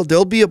everybody.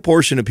 There'll be a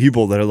portion of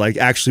people that are like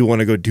actually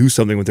want to go do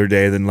something with their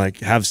day than like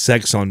have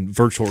sex on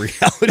virtual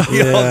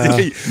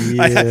reality.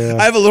 I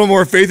have a little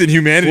more faith in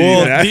humanity.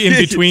 Well, the in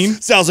between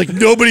sounds like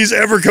nobody's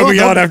ever coming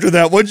out after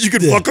that. Once you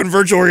can fuck on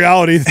virtual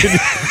reality,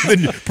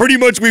 then pretty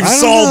much we've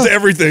solved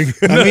everything.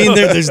 I mean,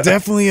 there's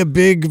definitely a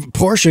big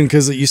portion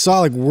because you saw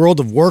like World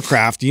of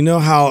Warcraft. You know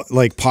how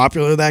like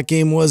popular that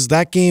game was?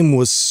 That game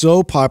was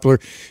so popular.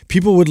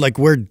 People would like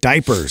wear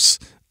diapers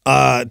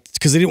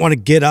because they didn't want to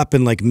get up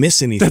and like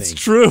miss anything. That's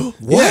true.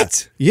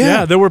 What?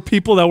 Yeah, there were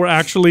people that were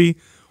actually.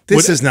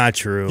 This is not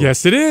true.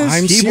 Yes, it is.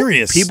 I'm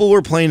serious. People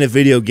were playing a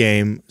video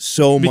game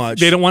so much.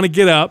 They don't want to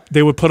get up.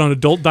 They would put on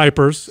adult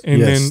diapers and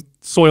then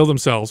soil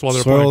themselves while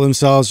they're Soil playing.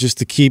 themselves just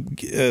to keep,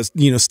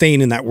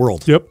 staying in that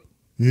world. Yep.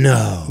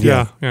 No.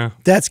 Yeah.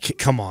 That's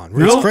come on.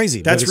 That's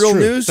crazy. That's but it's real true.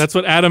 news. That's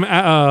what Adam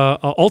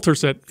Alter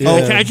said. Yeah. Oh,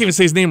 I can't even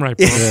say his name right,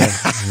 bro.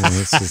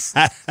 It's just,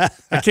 I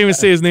can't even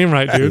say his name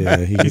right, dude. yeah,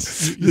 he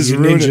Just just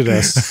ruined ninja'd it.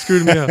 us.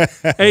 Screwed me up.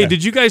 Hey,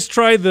 did you guys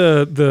try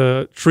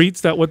the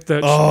treats that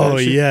Oh,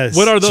 yes.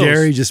 What are those?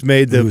 Jerry just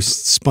made It was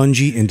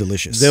spongy and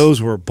delicious.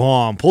 Those were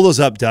bomb. Pull those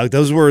up, Doug.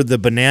 Those were the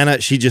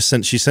banana. She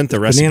sent the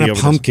recipe banana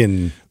over.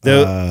 pumpkin.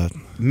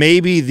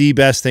 Maybe the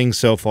best thing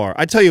so far.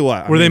 I tell you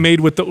what. Were they made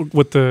with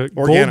the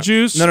gold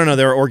juice? No.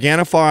 They're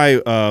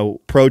Organifi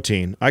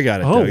protein. I got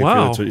it. Oh, Doug, if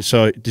wow.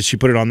 so did she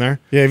put it on there?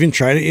 Yeah, haven't you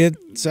tried it yet,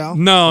 Sal?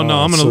 No. Oh,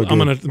 I'm it's so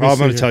gonna. good. I'm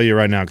going to tell you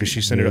right now because she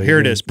sent it over. Here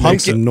it is.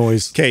 Make some Pumpkin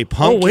noise. Okay, Oh,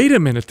 pumpkin. wait a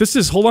minute.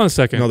 Hold on a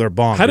second. No, they're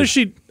bomb, How dude.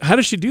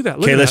 does she do that?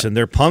 Look Okay, at listen.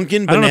 They're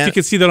pumpkin that. I don't know if banana. you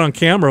can see that on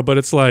camera, but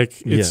it's like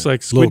Yeah. like Little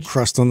squid.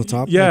 crust on the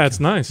top. Yeah, it's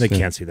nice. They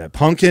can't see that.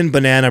 Pumpkin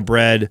banana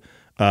bread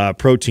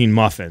protein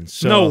muffins.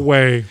 So, No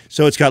way.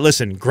 So it's got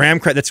that's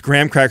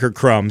graham cracker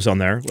crumbs on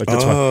there. Like,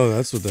 that's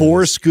That's what that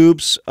 4 is.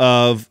 scoops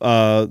of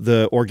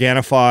the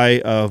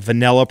Organifi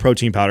vanilla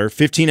protein powder,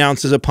 15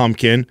 ounces of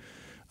pumpkin,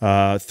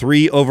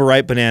 3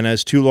 overripe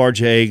bananas, 2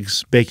 large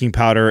eggs, baking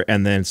powder,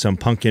 and then some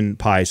pumpkin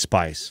pie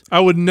spice,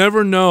 I would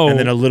never know. and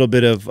then a little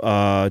bit of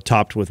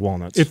topped with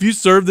walnuts. If you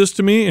served this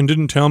to me and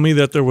didn't tell me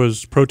that there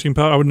was protein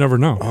powder, I would never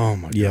know. oh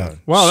my Yeah. god!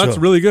 Wow, that's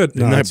really good.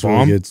 No, Isn't that that's really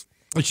bomb? good.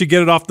 Did she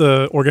get it off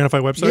the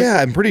Organifi website?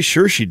 Yeah, I'm pretty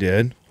sure she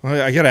did.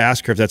 I got to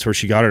ask her if that's where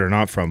she got it or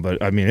not from.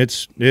 But I mean,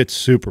 it's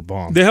super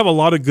bomb. They have a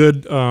lot of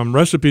good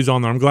recipes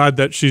on there. I'm glad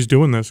that she's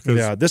doing this because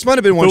Yeah, this might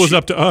have been if one. it was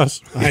up to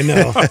us. I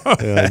know.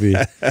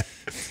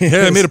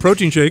 Hey, I made a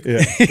protein shake.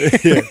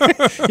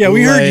 Yeah,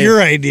 we heard your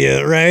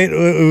idea, right?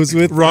 It was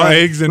with Raw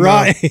eggs and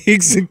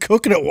eggs and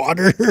coconut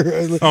water.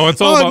 Oh,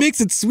 it's all about- it makes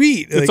it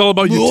sweet. It's all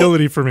about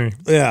utility for me.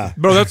 Yeah.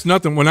 Bro, that's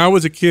nothing. When I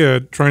was a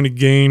kid trying to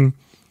gain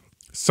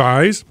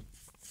size,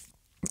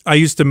 I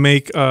used to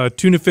make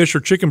tuna fish or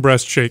chicken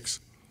breast shakes.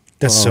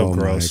 That's so Oh,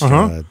 gross. my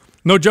God.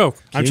 No joke.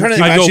 I'm trying to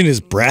Can you I go- imagine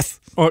his breath.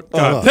 Oh,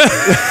 God.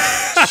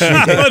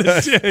 What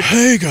a dick.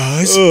 Hey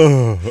guys.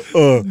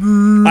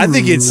 I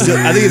think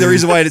the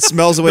reason why it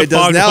smells the way it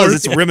does fog now is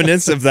horse. it's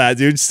reminiscent of that,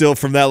 dude. Still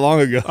from that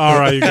long ago. All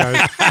right, you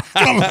guys.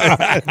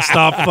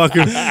 Stop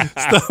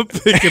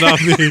picking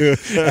on me.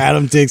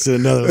 Adam takes it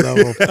another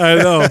level. I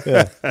know.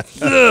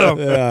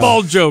 Ugh,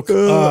 ball joke.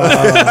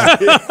 Yeah.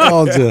 I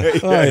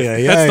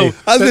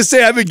was gonna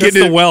say I've been That's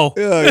getting the well.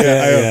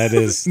 Yeah, it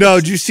is. No,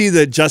 did you see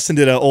that Justin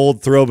did an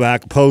old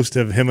throwback post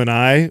of him and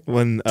I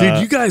when Dude,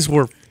 you guys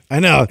were I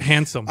know.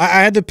 handsome. I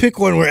had to pick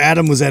one where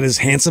Adam was at his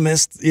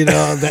handsomest,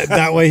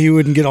 that way he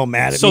wouldn't get all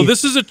mad at So me.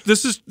 this is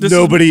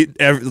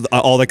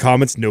all the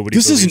comments nobody.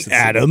 This believes isn't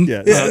it's- Adam.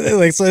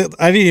 Yeah. So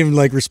I didn't even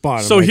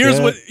respond. So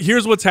I'm like,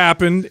 here's what's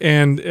happened,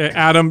 and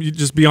Adam, you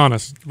just be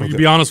honest. You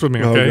be honest with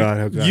me, okay?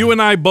 Oh, God. You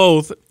and I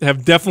both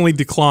have definitely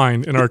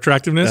declined in our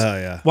attractiveness. Oh,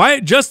 yeah.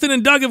 Why Justin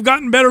and Doug have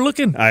gotten better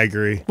looking? I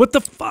agree. What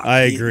the fuck?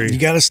 I agree. You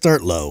got to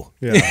start low.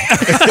 Yeah.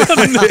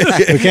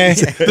 Okay.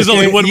 There's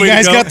only one way You to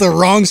guys go. got the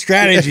wrong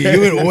strategy. You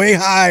went way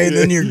high and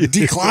then you're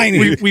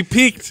declining. we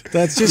peaked.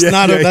 That's just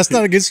not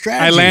a good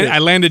strategy. I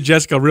landed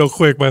Jessica real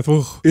quick, but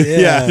ooh.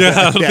 Yeah. Yeah,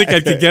 I don't think I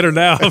could get her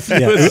now.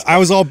 Yeah, I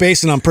was all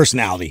basing on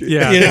personality.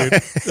 Yeah,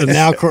 dude. And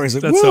now Courtney's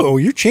like, That's whoa,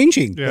 you're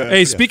changing. Yeah.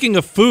 Hey, speaking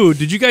of food,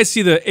 did you guys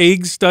see the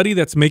egg study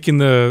that's making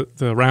the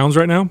rounds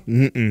right now?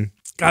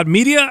 God,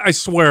 media, I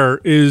swear,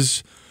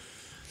 is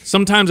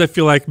sometimes I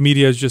feel like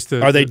media is just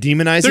Are they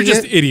demonizing They're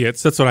just it?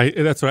 idiots. That's what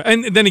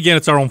and then again,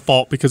 it's our own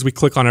fault because we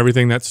click on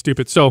everything that's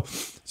stupid. So,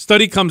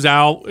 study comes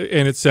out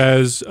and it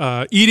says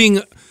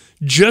eating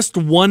just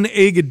 1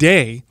 egg a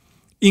day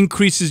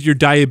increases your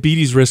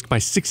diabetes risk by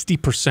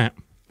 60%.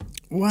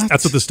 What?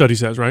 That's what the study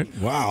says, right?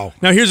 Wow.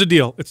 Now, here's the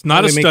deal. It's not How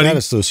a do they make study. that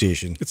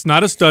association? It's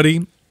not a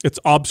study. It's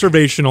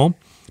observational,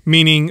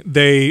 meaning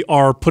they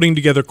are putting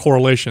together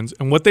correlations.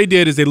 And what they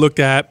did is they looked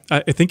at, I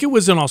think it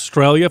was in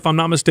Australia, if I'm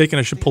not mistaken.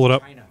 I should pull it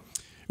up.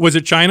 Was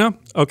it China?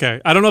 Okay.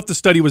 I don't know if the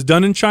study was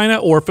done in China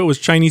or if it was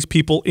Chinese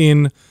people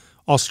in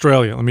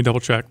Australia. Let me double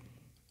check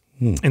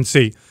and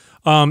see.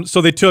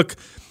 So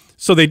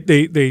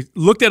they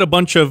looked at a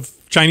bunch of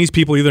Chinese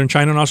people either in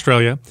China and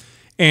Australia.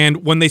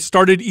 And when they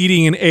started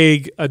eating an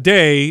egg a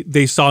day,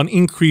 they saw an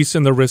increase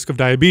in the risk of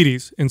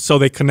diabetes. And so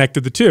they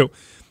connected the two.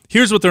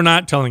 Here's what they're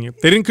not telling you.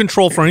 They didn't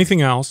control for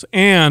anything else.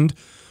 And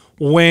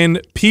when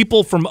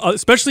people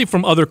especially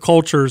from other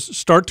cultures,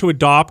 start to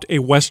adopt a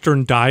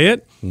Western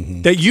diet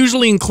that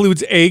usually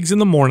includes eggs in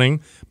the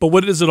morning, but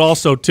what does it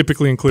also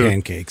typically include?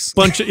 Pancakes.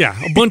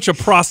 A bunch of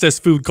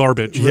processed food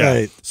garbage.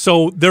 Right.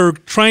 So they're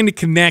trying to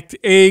connect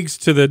eggs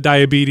to the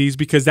diabetes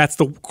because that's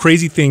the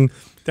crazy thing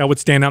that would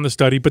stand out in the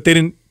study, but they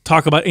didn't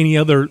talk about any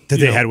other That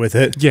they had with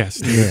it.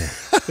 Yes.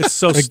 It's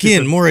so Again,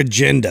 stupid. more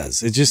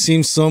agendas. It just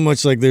seems so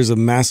much like there's a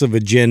massive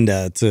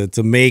agenda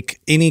to make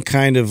any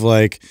kind of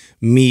like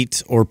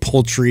meat or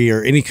poultry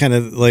or any kind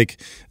of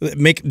like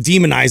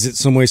demonize it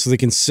some way so they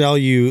can sell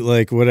you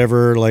like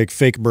whatever like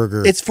fake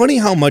burger. It's funny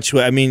how much,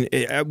 I mean,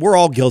 we're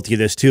all guilty of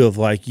this too, of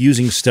like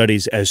using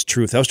studies as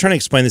truth. I was trying to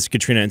explain this to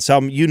Katrina, and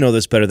Sal, you know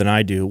this better than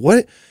I do.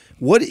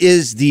 What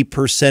is the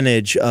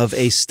percentage of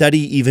a study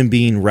even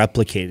being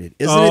replicated?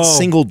 Isn't it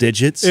single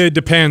digits? It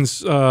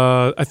depends.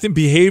 I think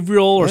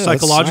behavioral or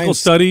psychological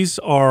studies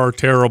are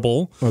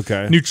terrible.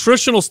 Okay.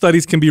 Nutritional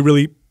studies can be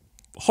really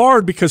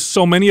hard because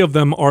so many of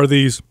them are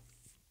these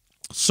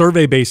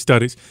survey-based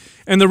studies.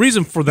 And the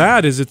reason for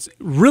that is it's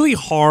really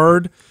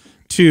hard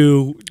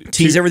to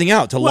tease everything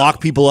out, to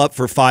lock people up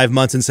for 5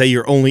 months and say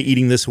you're only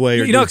eating this way.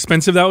 Or you know how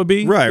expensive that would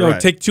be?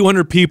 Right. Take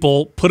 200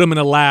 people, put them in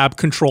a lab,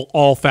 control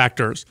all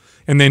factors,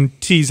 and then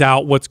tease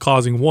out what's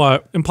causing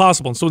what.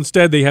 Impossible. And so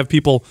instead they have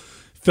people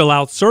fill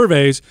out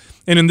surveys.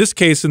 And in this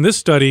case, in this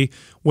study,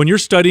 when you're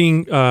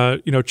studying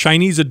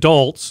Chinese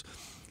adults,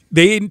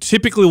 they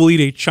typically will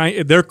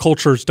eat their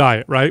culture's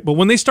diet, right? But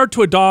when they start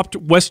to adopt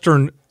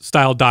Western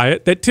style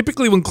diet, that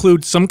typically will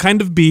include some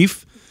kind of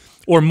beef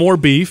or more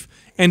beef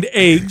and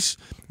eggs,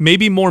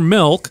 maybe more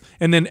milk,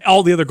 and then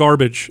all the other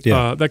garbage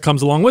that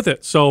comes along with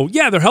it. So,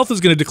 yeah, their health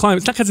is going to decline.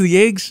 It's not because of the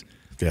eggs.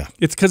 Yeah.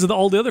 It's because of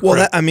all the other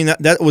crap. Well,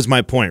 that was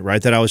my point,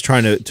 right? That I was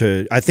trying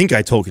to I think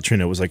I told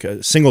Katrina it was like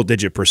a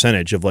single-digit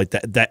percentage of like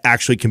that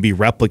actually can be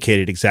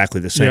replicated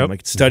exactly the same. Yep.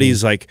 Like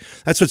studies like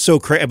that's what's so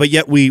crazy. But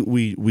yet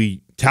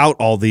we tout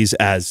all these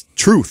as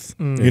truth.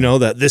 You know,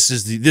 that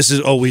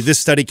this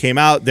study came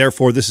out,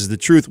 therefore this is the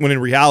truth, when in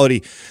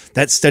reality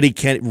that study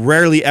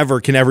rarely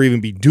ever can ever even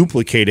be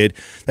duplicated.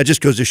 That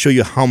just goes to show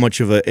you how much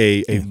of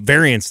a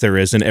variance there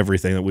is in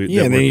everything that we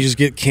and then you just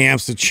get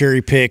camps to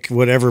cherry pick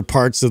whatever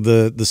parts of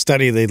the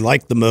study they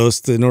like the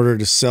most in order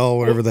to sell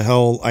whatever the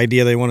hell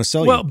idea they want to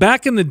sell you. Well,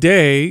 back in the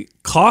day,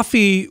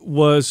 coffee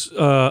was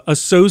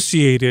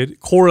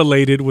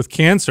correlated with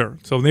cancer.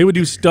 So they would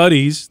do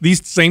studies,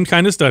 these same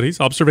kind of studies,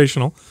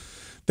 observational.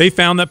 They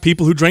found that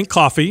people who drank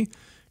coffee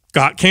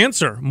got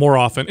cancer more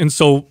often. And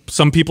so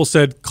some people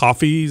said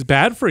coffee is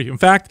bad for you. In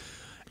fact,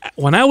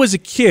 when I was a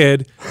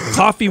kid,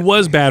 coffee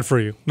was bad for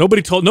you.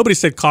 Nobody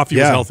said coffee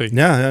was healthy.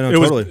 Yeah,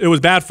 totally. It was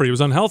bad for you. It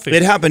was unhealthy.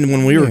 It happened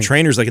when we were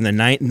trainers, like in the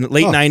late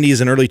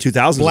 90s and early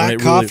 2000s. Black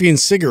coffee and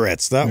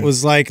cigarettes. That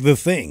was like the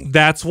thing.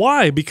 That's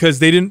why, because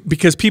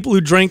people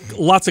who drank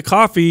lots of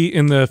coffee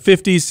in the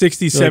 50s,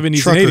 60s, 70s, and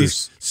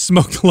 80s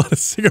smoked a lot of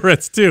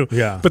cigarettes too.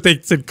 Yeah. But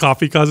they said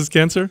coffee causes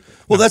cancer?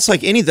 Well, that's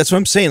what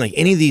I'm saying. Like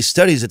any of these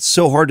studies, it's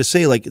so hard to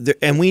say. Like,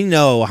 and we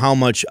know how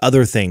much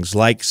other things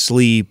like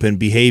sleep and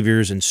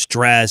behaviors and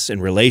stress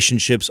and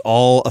relationships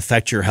all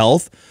affect your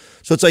health.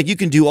 So it's like you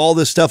can do all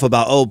this stuff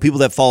about people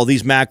that follow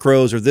these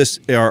macros or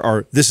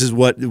this is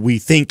what we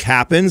think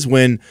happens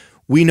when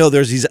we know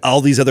there's all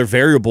these other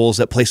variables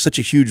that play such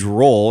a huge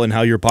role in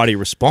how your body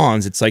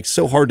responds. It's like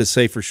so hard to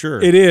say for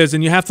sure. It is,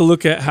 and you have to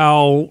look at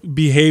how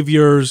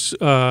behaviors,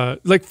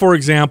 like for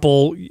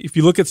example, if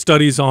you look at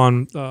studies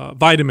on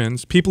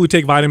vitamins, people who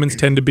take vitamins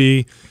tend to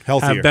be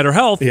healthier, have better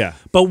health. Yeah.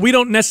 But we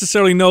don't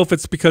necessarily know if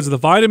it's because of the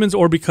vitamins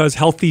or because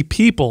healthy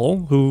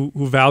people who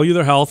value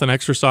their health and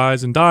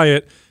exercise and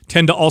diet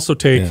tend to also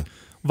take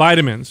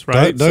vitamins,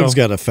 right? Doug's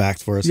got a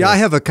fact for us. Yeah, I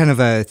have a kind of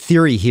a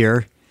theory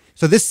here.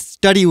 So this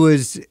study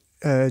was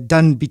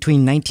done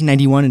between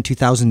 1991 and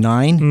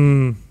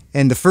 2009.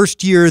 And the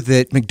first year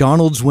that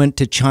McDonald's went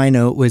to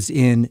China was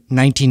in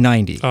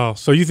 1990. Oh,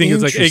 so you think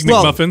it's like Egg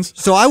Well, McMuffins?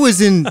 so I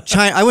was in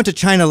China. I went to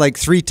China like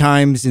 3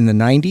 times in the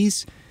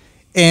 90s.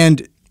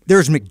 And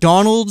there's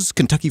McDonald's,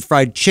 Kentucky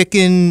Fried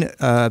Chicken,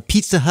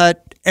 Pizza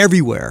Hut,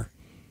 everywhere.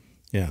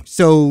 Yeah.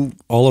 So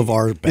all of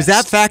our best. Is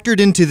that factored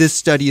into this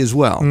study as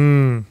well?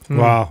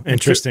 Wow,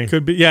 interesting.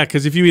 Could be, yeah,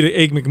 because if you eat an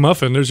Egg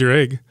McMuffin, there's your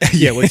egg.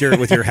 Yeah, with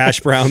your hash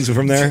browns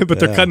from there.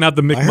 But they're cutting out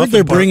the McMuffin. I heard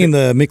they're part. bringing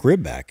the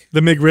McRib back. The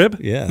McRib?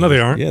 Yeah. No, they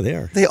aren't. Yeah, they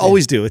are. They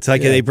always do. It's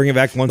like they bring it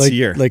back once a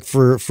year. Like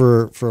for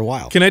a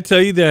while. Can I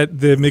tell you that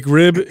the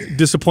McRib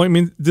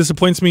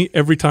disappoints me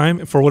every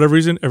time? For whatever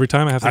reason, every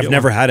time I have to I've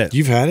never had it.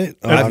 You've had it?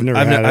 Oh, I've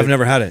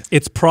never had it.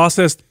 It's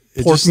processed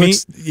pork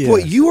meat. Boy,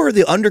 you are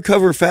the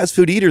undercover fast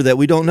food eater that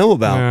we don't know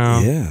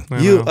about. Yeah.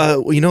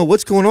 You know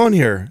what's going on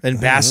here?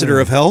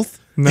 Ambassador of health.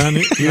 None,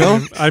 you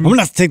know, I'm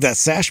gonna have to take that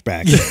sash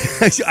back.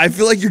 I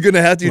feel like you're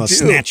gonna have to too.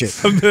 Snatch it.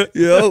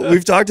 You know,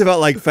 we've talked about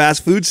like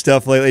fast food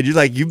stuff lately.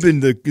 You've been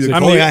the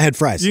I had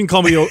fries. You can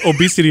call me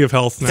obesity of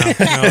health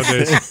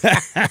nowadays.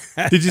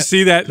 Did you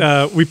see that?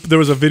 There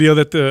was a video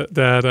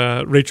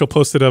that Rachel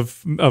posted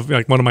of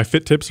like one of my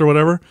fit tips or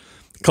whatever.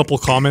 Couple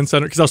comments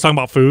under because I was talking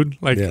about food,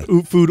 like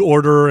food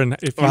order, and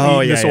if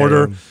you eat this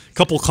order,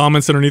 couple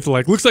comments underneath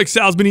like, looks like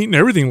Sal's been eating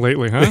everything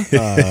lately, huh?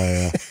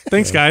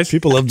 Thanks, guys.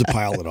 People love to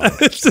pile it on.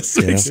 It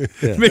just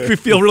makes me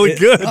feel really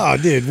good. Oh,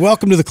 dude,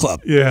 welcome to the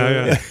club.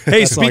 Yeah.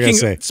 Hey,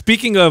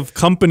 speaking of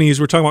companies,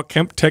 we're talking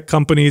about tech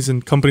companies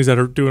and companies that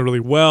are doing really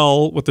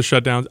well with the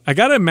shutdowns. I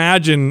got to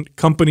imagine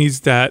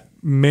companies that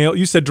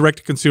you said direct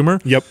to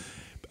consumer. Yep.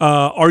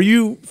 Are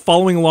you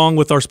following along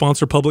with our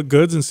sponsor, Public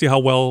Goods, and see how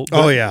well?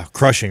 Oh yeah,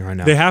 crushing right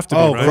now. They have to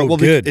be, right? Well,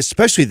 good.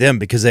 Especially them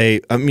because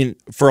I mean,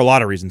 for a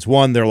lot of reasons.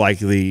 One, they're like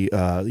the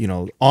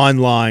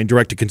online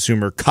direct to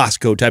consumer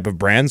Costco type of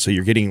brand, so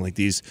you're getting like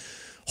these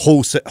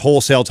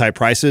wholesale type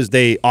prices.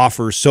 They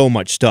offer so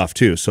much stuff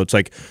too, so it's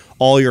like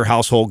all your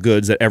household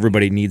goods that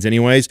everybody needs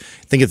anyways.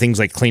 Think of things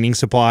like cleaning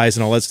supplies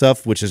and all that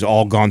stuff, which has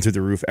all gone through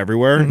the roof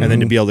everywhere. And then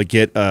to be able to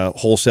get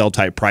wholesale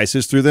type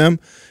prices through them,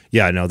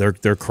 yeah, no,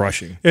 they're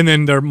crushing. And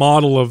then their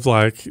model of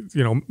like,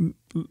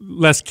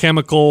 less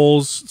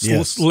chemicals,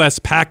 less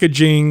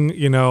packaging,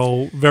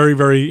 very,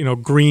 very,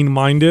 green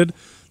minded.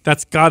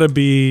 That's got to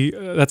be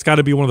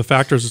one of the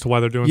factors as to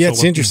why they're doing. Yeah, so it's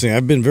well. interesting.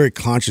 I've been very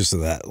conscious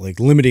of that, like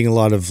limiting a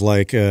lot of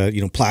like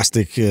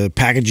plastic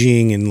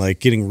packaging and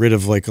like getting rid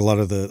of like a lot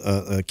of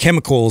the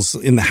chemicals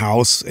in the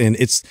house. And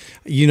it's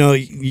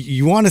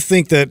you want to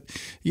think that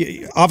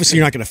obviously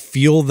you're not going to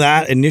feel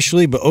that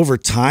initially, but over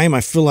time,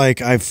 I feel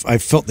like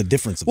I've felt the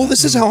difference. Well,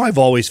 this is how I've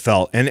always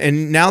felt,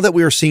 and now that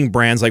we are seeing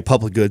brands like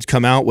Public Goods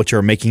come out, which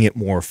are making it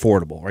more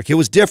affordable. Like it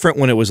was different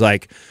when it was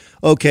like,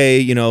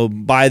 okay,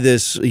 buy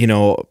this,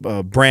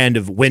 brand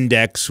of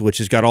Windex, which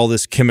has got all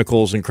this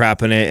chemicals and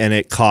crap in it, and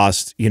it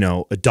costs,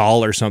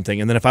 $1 or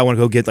something. And then if I want to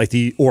go get like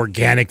the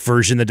organic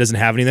version that doesn't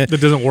have anything,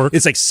 that doesn't work,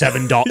 it's like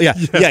 $7.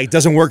 Yeah, it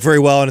doesn't work very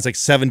well, and it's like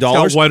 $7.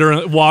 It's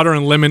got water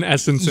and lemon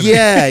essence in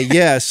it.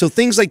 Yeah. So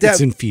things like that.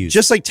 It's infused.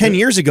 Just like 10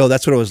 years ago,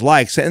 that's what it was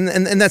like. So,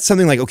 and that's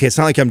something like, okay, it's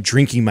not like I'm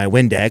drinking my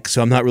Windex,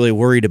 so I'm not really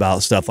worried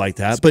about stuff like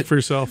that. Speak for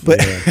yourself.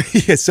 But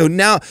yeah. So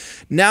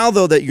now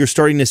though that you're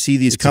starting to see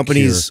these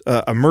companies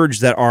emerge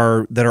that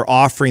are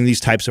offering these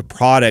types of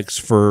products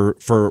for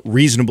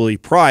reasonably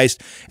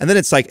priced, and then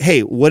it's like,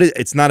 hey,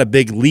 it's not a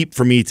big leap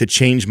for me to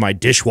change my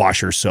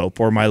dishwasher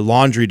soap or my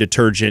laundry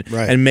detergent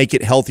and make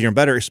it healthier and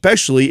better,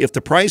 especially if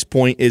the price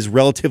point is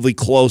relatively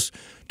close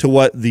to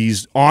what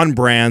these on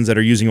brands that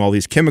are using all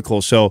these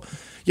chemicals. So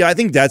yeah, I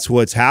think that's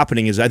what's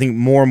happening is I think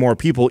more and more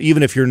people,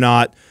 even if you're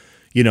not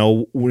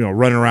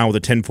running around with a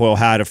tinfoil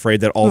hat,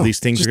 afraid that all these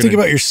things. Just think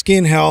about your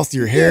skin health,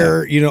 your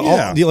hair.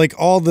 I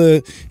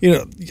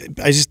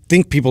just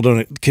think people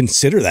don't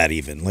consider that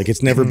even. Like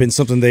it's never been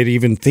something they'd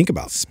even think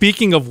about.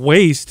 Speaking of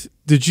waste,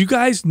 did you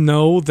guys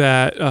know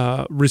that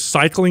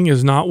recycling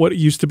is not what it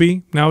used to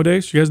be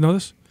nowadays? You guys know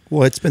this?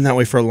 Well, it's been that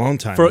way for a long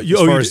time. As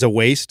far as the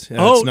waste,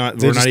 it's not.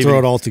 They just throw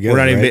it all together. We're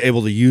not even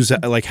able to use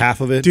like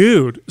half of it,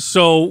 dude.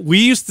 So we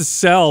used to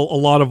sell a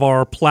lot of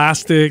our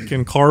plastic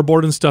and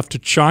cardboard and stuff to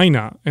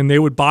China, and they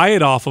would buy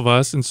it off of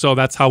us, and so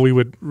that's how we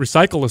would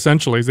recycle.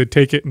 Essentially, is they'd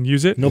take it and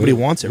use it. Nobody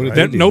wants it.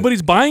 Right?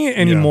 Nobody's buying it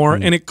anymore,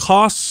 and it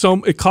costs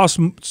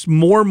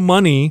more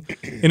money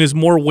and is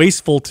more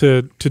wasteful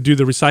to do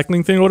the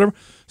recycling thing or whatever.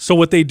 So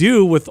what they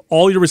do with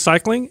all your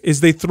recycling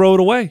is they throw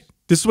it away.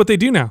 This is what they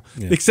do now,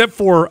 except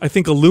for, I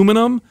think,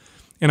 aluminum,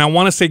 and I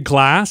want to say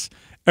glass.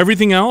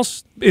 Everything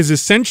else is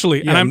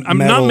essentially, and I'm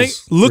not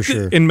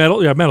in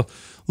metal. Yeah, metal.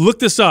 Look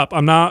this up.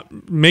 I'm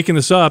not making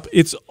this up.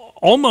 It's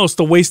almost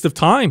a waste of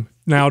time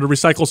now to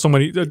recycle so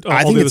many.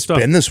 I think it's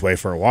been this way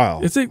for a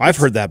while. I've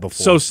heard that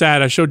before. So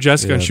sad. I showed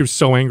Jessica, and she was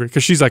so angry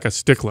because she's like a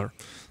stickler.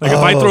 Like if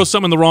I throw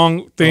something in the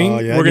wrong thing,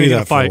 we're gonna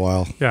get a fight. For a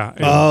while. Yeah.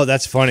 Oh,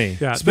 that's funny.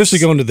 Yeah, especially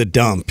going to the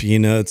dump.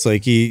 It's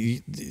like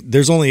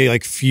there's only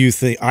like few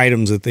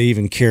items that they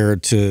even care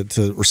to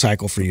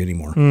recycle for you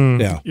anymore.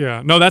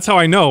 Yeah. No, that's how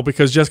I know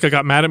because Jessica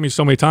got mad at me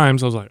so many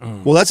times. I was like,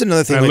 oh. Well, that's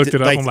another thing. I looked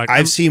it up. I'm like,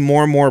 I've seen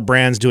more and more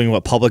brands doing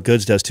what Public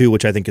Goods does too,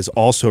 which I think is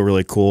also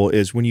really cool.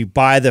 Is when you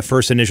buy the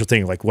first initial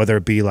thing, like whether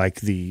it be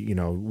like the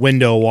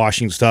window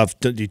washing stuff,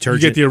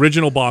 detergent, you get the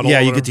original bottle.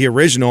 Yeah, you get the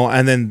original,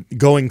 and then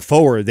going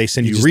forward, they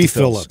send you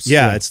refills.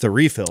 Yeah, it's the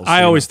refills.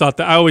 I always thought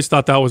that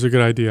was a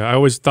good idea. I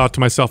always thought to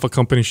myself a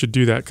company should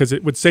do that because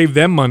it would save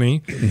them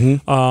money.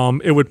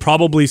 It would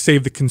probably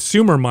save the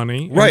consumer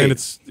money. Right. And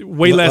it's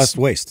way less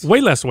waste. Way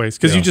less waste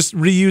because you just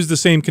reuse the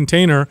same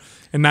container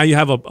and now you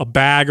have a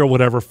bag or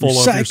whatever full of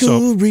your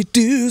soap. Recycle,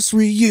 reduce,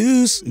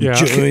 reuse. Yeah.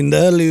 Join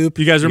the loop.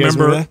 You guys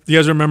remember? You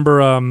guys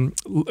remember?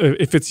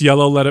 If it's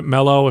yellow, let it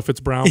mellow. If it's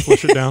brown,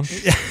 flush it down.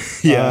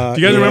 Yeah.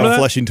 Do you guys remember that?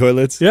 Flushing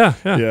toilets. Yeah.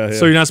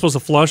 So you're not supposed to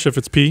flush if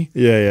it's pee.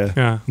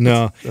 Yeah.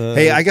 No.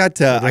 Hey, I got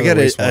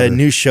a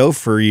new show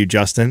for you,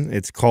 Justin.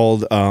 It's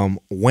called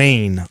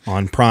Wayne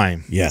on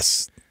Prime.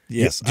 Yes.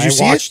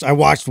 I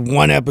watched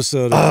one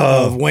episode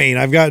of Wayne.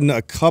 I've gotten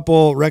a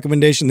couple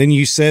recommendations. Then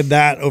you said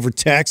that over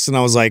text, and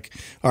I was like,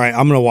 "All right,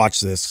 I'm going to watch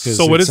this."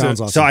 So what is it?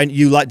 Awesome. So did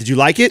you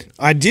like it?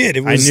 I did.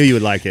 I knew you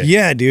would like it.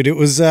 Yeah, dude. It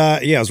was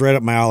it was right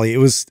up my alley. It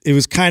was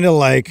kind of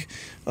like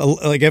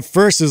at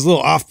first it was a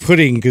little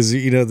off-putting because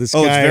this guy.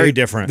 Oh, it's very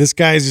different. This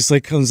guy just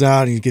like comes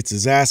out and he gets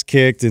his ass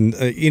kicked, and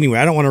anyway,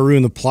 I don't want to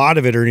ruin the plot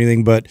of it or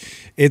anything, but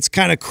it's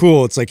kind of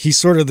cool. It's like he's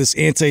sort of this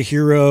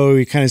anti-hero.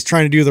 He kind of is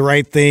trying to do the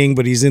right thing,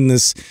 but he's in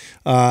this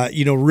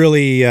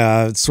really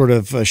sort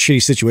of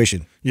shitty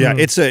situation. Yeah,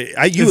 it's is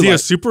he a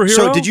superhero?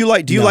 So do you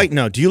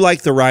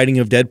like the writing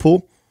of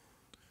Deadpool?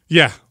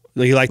 Yeah.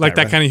 You like that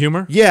right? kind of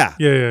humor? Yeah.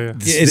 Yeah.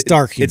 It's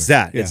dark humor. It's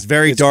that. Yeah. It's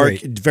very It's dark,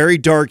 great. very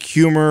dark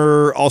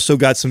humor. Also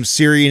got some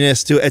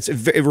seriousness to it.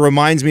 It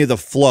reminds me of the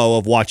flow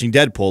of watching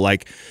Deadpool.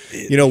 Like,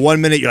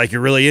 1 minute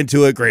you're really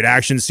into it, great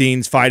action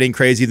scenes, fighting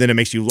crazy. Then it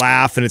makes you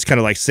laugh, and it's kind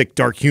of like sick,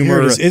 dark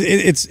humor.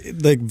 It's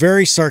like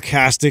very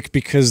sarcastic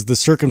because the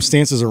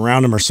circumstances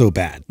around him are so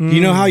bad.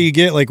 You know how you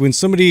get like when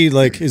somebody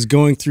like is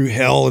going through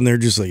hell and they're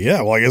just like,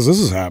 yeah, well, I guess this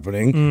is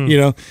happening.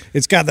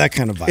 It's got that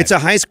kind of vibe. It's a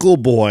high school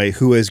boy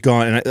who has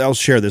gone, and I'll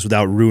share this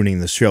without ruining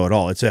the show at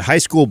all. It's a high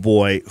school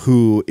boy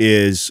who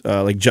is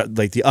like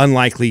the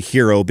unlikely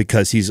hero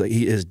because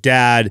his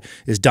dad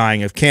is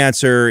dying of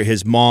cancer.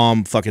 His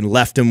mom fucking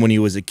left him when he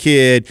was a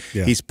kid.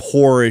 Yeah. He's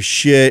poor as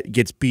shit,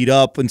 gets beat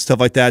up and stuff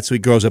like that. So he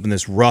grows up in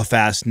this rough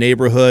ass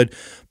neighborhood,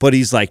 but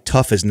he's like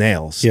tough as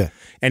nails. Yeah.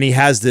 And he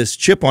has this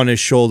chip on his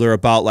shoulder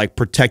about like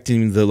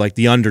protecting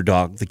the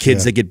underdog, the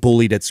kids that get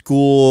bullied at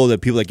school, the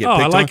people that get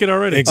picked I like on. it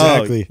already.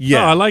 Exactly.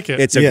 Yeah, I like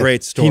it. It's a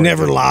great story. He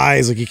never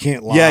lies. Like he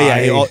can't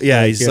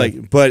lie. He's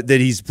like, but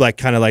that he's like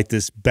kind of like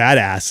this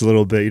badass a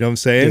little bit. You know what I'm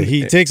saying? Yeah,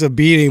 he takes a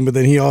beating, but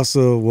then he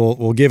also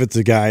will give it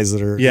to guys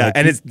that are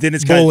and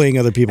it's bullying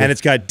other people. and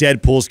it's got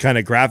Deadpool's kind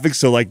of graphics,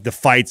 so like the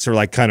fights are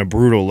like kind of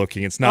brutal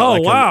looking. It's not. Oh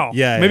like wow!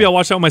 Maybe I'll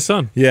watch that with my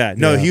son. Yeah,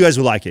 no, you guys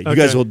will like it. You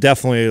guys will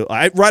definitely.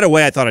 Right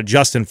away, I thought of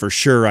Justin for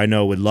sure. I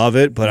know would love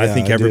it, but I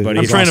think everybody.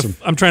 I'm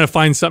trying to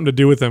find something to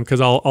do with him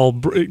because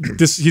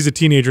he's a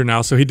teenager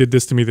now, so he did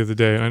this to me the other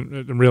day, and I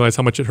didn't realize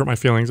how much it hurt my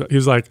feelings. He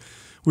was like,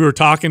 we were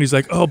talking. He's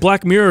like, "Oh,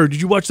 Black Mirror, did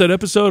you watch that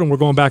episode?" And we're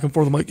going back and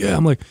forth. I'm like, "Yeah."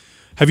 I'm like,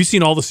 "Have you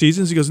seen all the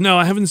seasons?" He goes, "No,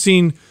 I haven't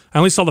seen. I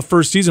only saw the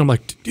first season." I'm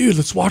like, "Dude,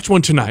 let's watch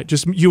one tonight,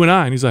 just you and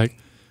I." And he's like,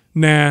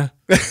 "Nah."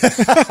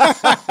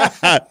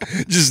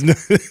 Just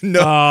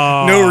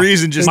no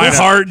reason. Just my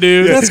heart,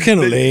 dude. That's kind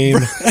of lame.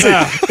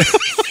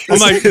 I'm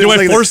like, do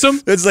I force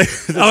him? It's like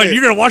I'm like,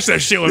 you're gonna watch that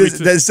shit with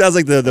me. That sounds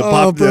like the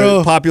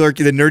popular,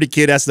 the nerdy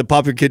kid asks the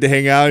popular kid to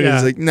hang out. And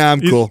he's like, "Nah,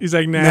 I'm cool." He's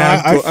like,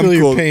 "Nah, I feel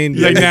your pain.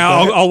 He's like,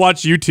 "Nah, I'll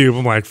watch YouTube."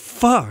 I'm like,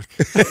 "Fuck,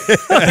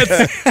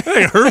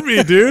 that hurt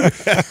me, dude."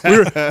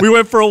 We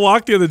went for a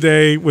walk the other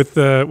day with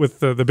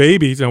the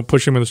baby,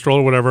 push him in the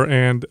stroller or whatever,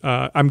 and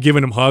I'm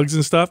giving him hugs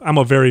and stuff. I'm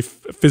a very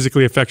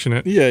physically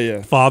affectionate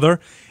father,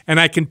 and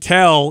I can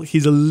tell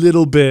he's a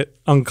little bit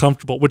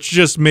uncomfortable, which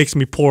just makes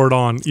me pour it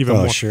on even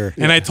more. Sure.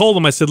 And I told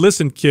him, I said,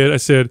 "Listen, kid," I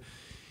said,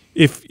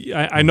 if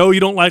I know you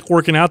don't like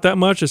working out that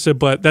much, I said,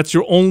 but that's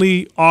your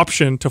only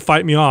option to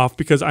fight me off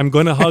because I'm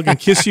going to hug and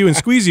kiss you and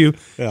squeeze you.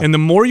 And the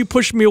more you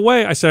push me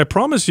away, I said, I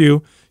promise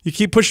you, you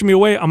keep pushing me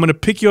away, I'm going to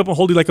pick you up and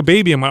hold you like a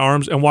baby in my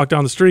arms and walk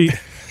down the street.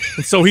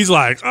 And so he's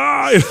like,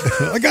 I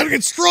got to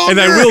get stronger.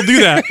 And I will do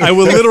that. I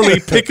will literally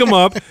pick him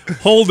up,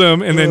 hold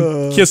him, and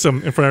then kiss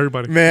him in front of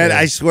everybody. Man,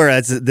 I swear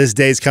this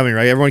day's coming,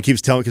 right? Everyone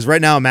keeps telling me, because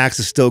right now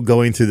Max is still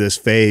going through this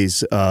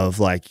phase of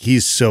like,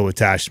 he's so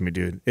attached to me,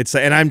 dude.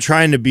 And I'm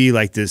trying to be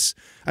like this.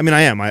 I mean,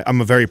 I am.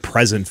 I'm a very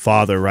present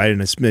father, right?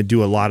 And I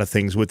do a lot of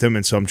things with him.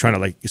 And so I'm trying to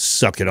like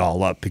suck it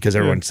all up because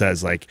everyone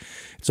says like,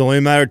 it's only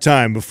a matter of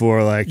time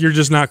before like you're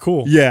just not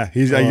cool. Yeah,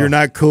 he's you're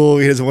not cool.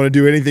 He doesn't want to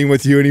do anything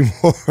with you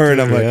anymore. And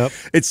I'm like,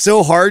 it's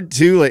so hard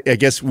to like. I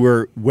guess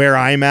where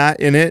I'm at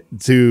in it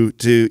to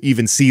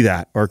even see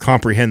that or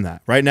comprehend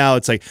that. Right now,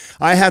 it's like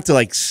I have to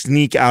like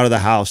sneak out of the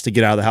house to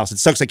get out of the house. It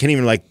sucks. I can't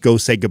even like go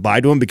say goodbye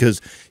to him because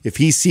if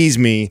he sees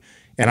me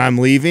and I'm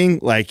leaving,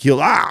 like he'll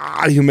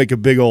make a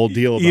big old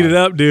deal about Eat it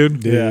up,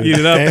 dude. Yeah. Eat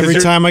it up. Every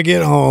time I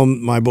get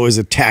home, my boys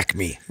attack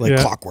me like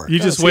clockwork. You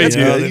just wait,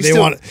 dude. They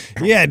want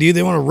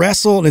to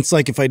wrestle, and it's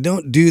like if I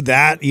don't do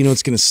that,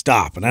 it's going to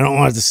stop, and I don't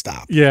want it to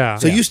stop. Yeah.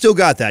 So you still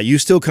got that. You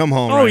still come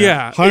home. Oh right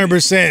yeah,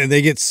 100%. And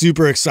they get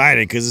super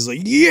excited because it's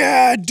like,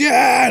 yeah,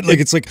 Dad. Like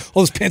it's like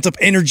all this pent up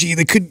energy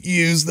they couldn't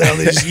use. Now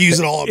they just use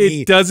it all on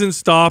me. It doesn't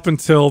stop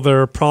until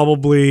they're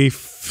probably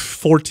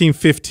 14,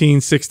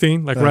 15,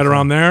 16, like right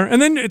around there.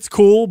 And then it's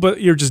cool,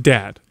 but you're just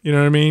dad. You know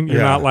what I mean?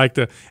 You're not like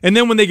and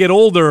then when they get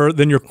older,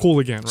 then you're cool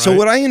again, right? So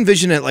what I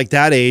envision at like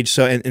that age,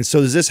 so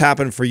does this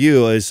happen for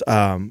you is,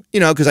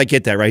 because I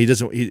get that, right? He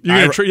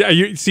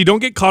doesn't, see, don't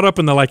get caught up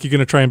in the, like, you're going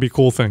to try and be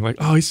cool thing. Like,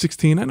 oh, he's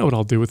 16. I know what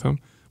I'll do with him.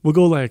 We'll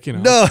go like,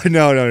 No.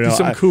 do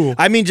something cool.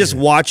 I mean, just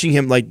watching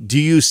him, like, do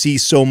you see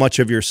so much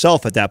of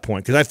yourself at that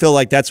point? Because I feel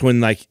like that's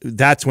when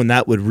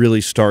that would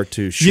really start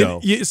to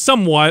show.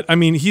 Somewhat. I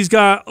mean, he's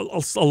got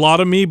a lot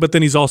of me, but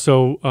then he's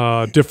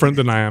also different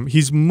than I am.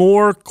 He's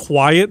more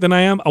quiet than I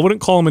am. I wouldn't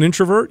call him an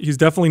introvert. He's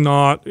definitely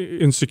not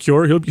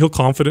insecure. He'll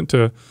confident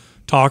to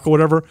talk or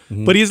whatever,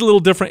 but he's a little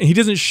different. He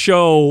doesn't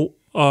show.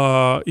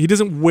 He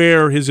doesn't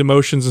wear his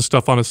emotions and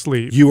stuff on his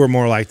sleeve. You were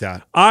more like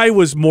that. I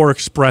was more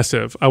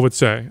expressive, I would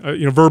say,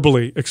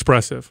 verbally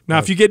expressive. Now,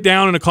 if you get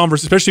down in a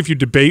conversation, especially if you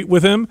debate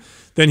with him,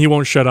 then he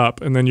won't shut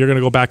up, and then you're going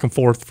to go back and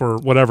forth for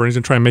whatever. And he's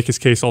going to try and make his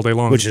case all day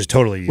long, which is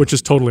totally you. Which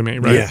is totally me,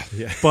 right?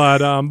 Yeah.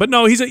 But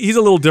no, he's a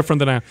little different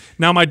than I am.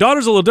 Now, my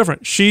daughter's a little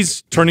different.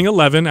 She's turning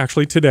 11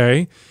 actually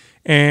today,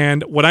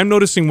 and what I'm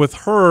noticing with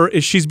her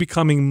is she's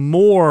becoming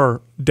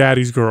more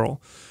daddy's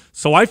girl.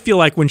 So I feel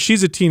like when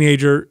she's a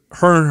teenager,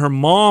 her and her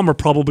mom are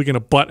probably going to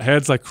butt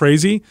heads like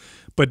crazy.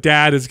 but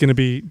dad is going to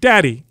be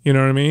daddy. You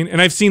know what I mean?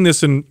 And I've seen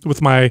this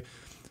with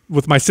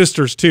my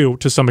sisters too,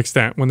 to some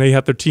extent. When they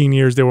had their teen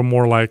years, they were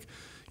more like,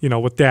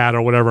 with dad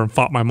or whatever, and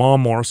fought my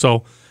mom more.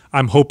 So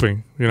I'm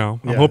hoping, I'm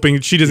hoping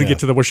she doesn't get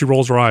to where she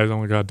rolls her eyes. Oh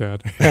my God,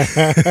 dad.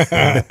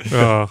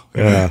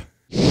 Yeah.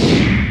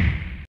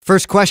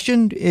 First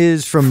question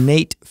is from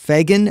Nate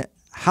Fagan.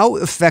 How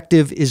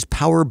effective is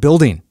power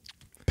building?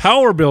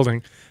 Power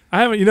building.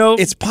 I haven't,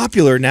 It's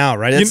popular now,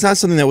 right? It's not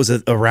something that was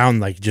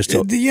around like just.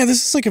 Yeah,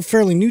 this is like a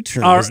fairly new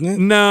term, isn't it?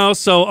 No,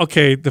 so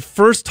okay, the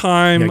first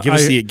time give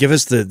us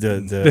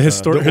the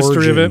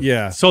history of it.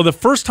 Yeah. So the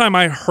first time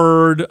I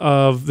heard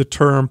of the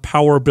term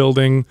power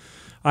building,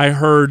 I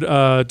heard.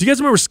 Do you guys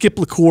remember Skip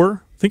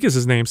LaCour? I think is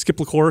his name, Skip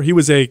LaCour. He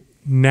was a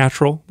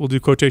natural, we'll do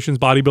quotations,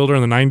 bodybuilder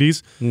in the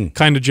 90s,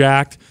 kind of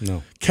jacked.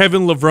 No.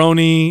 Kevin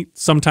Levrone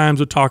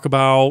sometimes would talk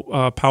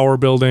about power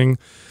building.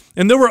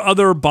 And there were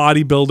other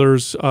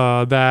bodybuilders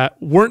that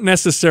weren't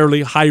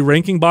necessarily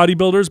high-ranking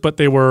bodybuilders, but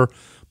they were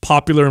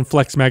popular in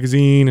Flex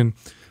Magazine and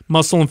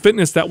Muscle and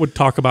Fitness that would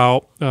talk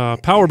about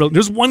power building.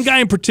 There's one guy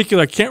in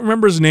particular, I can't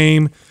remember his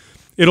name.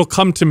 It'll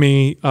come to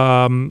me,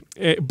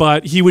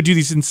 but he would do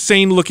these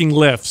insane-looking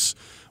lifts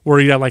where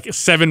he had like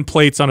 7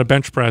 plates on a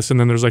bench press, and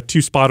then there's like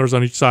 2 spotters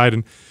on each side,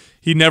 and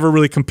he never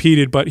really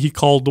competed, but he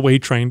called the way he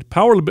trained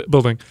power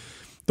building.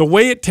 The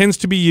way it tends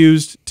to be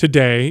used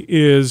today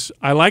is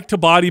I like to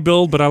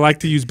bodybuild, but I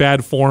like to use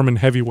bad form and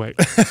heavyweight.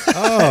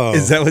 Oh.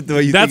 Is that what the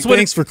way you think?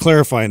 Thanks for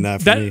clarifying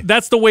that for me.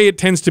 That's the way it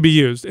tends to be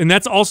used. And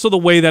that's also the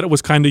way that it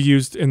was kind of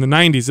used in the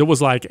 90s. It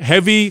was like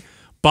heavy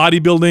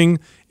bodybuilding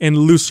and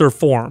looser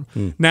form.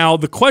 Now,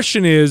 the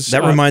question is...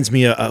 That reminds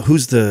me,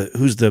 who's the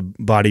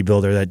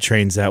bodybuilder that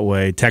trains that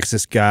way?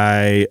 Texas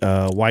guy,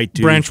 white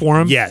dude? Branch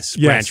Warren? Yes,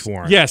 Branch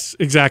Warren. Yes,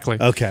 exactly.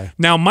 Okay.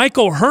 Now,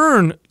 Michael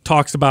Hearn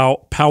talks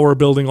about power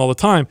building all the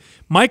time.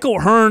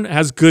 Michael Hearn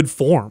has good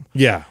form.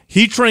 Yeah.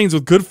 He trains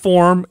with good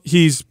form.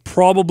 He's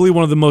probably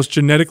one of the most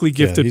genetically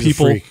gifted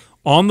people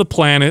on the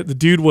planet. The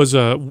dude was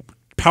a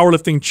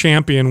powerlifting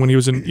champion when he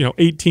was in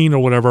 18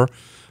 or whatever.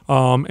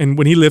 And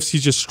when he lifts,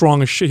 he's just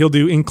strong as shit. He'll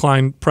do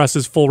incline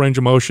presses, full range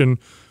of motion,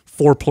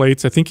 4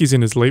 plates. I think he's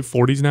in his late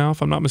 40s now,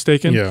 if I'm not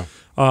mistaken. Yeah.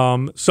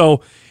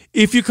 So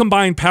if you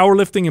combine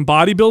powerlifting and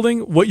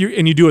bodybuilding,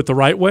 and you do it the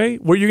right way,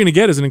 what you're going to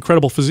get is an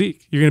incredible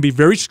physique. You're going to be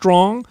very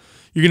strong.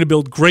 You're going to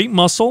build great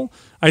muscle.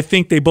 I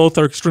think they both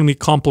are extremely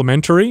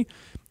complementary.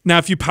 Now,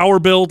 if you power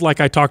build, like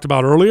I talked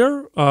about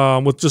earlier,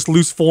 with just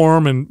loose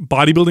form and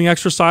bodybuilding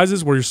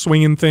exercises where you're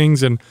swinging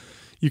things and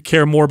you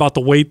care more about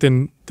the weight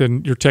than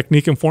your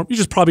technique and form, you're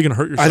just probably going to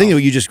hurt yourself. I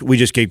think we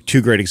just gave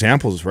 2 great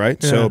examples, right?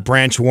 Yeah. So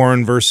Branch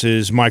Warren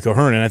versus Michael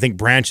Hearn, and I think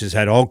Branch has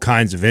had all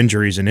kinds of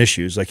injuries and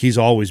issues. Like he's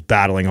always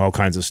battling all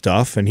kinds of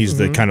stuff, and he's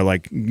the kind of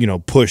like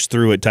push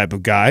through it type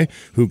of guy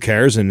who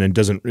cares and then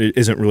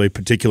isn't really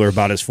particular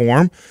about his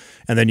form.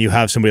 And then you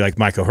have somebody like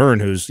Michael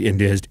Hearn who's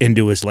into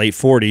his late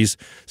 40s,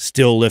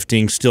 still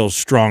lifting, still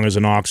strong as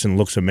an ox, and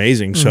looks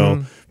amazing.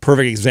 So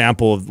perfect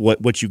example of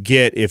what you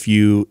get if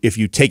you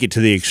take it to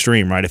the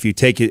extreme, right? If you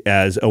take it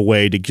as a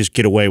way to just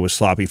get away with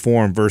sloppy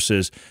form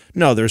versus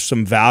no, there's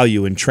some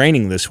value in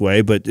training this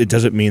way, but it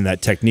doesn't mean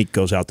that technique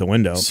goes out the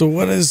window. So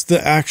what does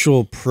the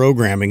actual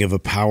programming of a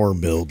power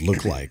build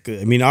look like?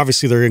 I mean,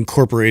 obviously they're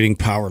incorporating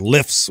power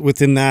lifts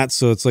within that,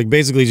 so it's like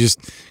basically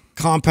just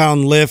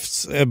compound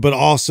lifts, but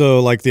also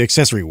like the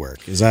accessory work.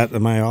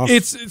 Am I off?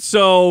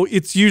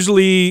 It's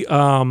usually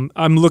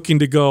I'm looking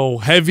to go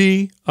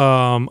heavy.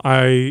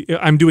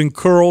 I'm doing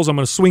curls. I'm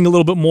going to swing a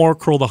little bit more,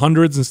 curl the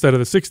 100s instead of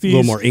the 60s. A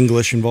little more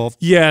English involved.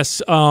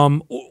 Yes.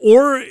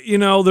 Or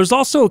there's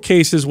also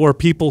cases where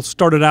people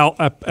started out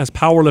as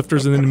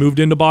powerlifters and then moved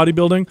into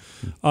bodybuilding.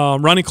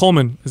 Ronnie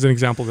Coleman is an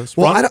example of this.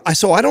 Well,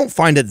 I don't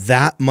find it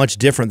that much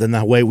different than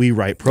the way we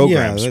write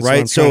programs, that's right?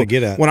 What I'm trying to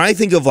get at. When I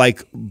think of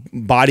like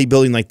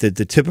bodybuilding, like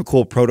the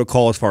typical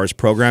protocol as far as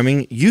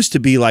programming used to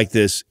be like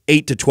this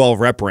 8 to 12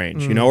 rep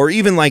range, or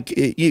even like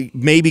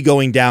maybe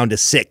going down to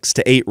 6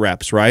 to 8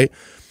 reps, right?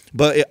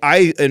 But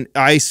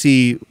I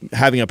see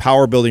having a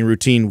power building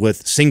routine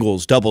with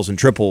singles, doubles, and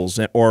triples,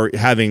 or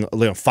having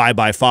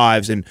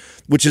 5x5s, and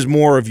which is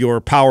more of your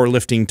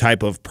powerlifting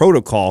type of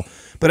protocol.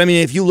 But I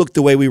mean, if you look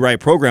the way we write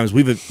programs,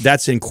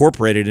 that's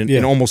incorporated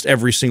in almost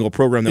every single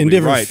program that we write.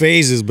 In different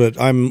phases, but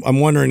I'm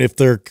wondering if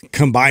they're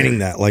combining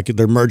that, like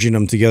they're merging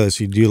them together.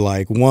 So you do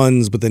like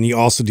ones, but then you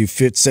also do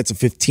sets of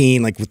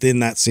 15, like within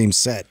that same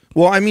set.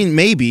 Well, I mean,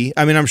 maybe.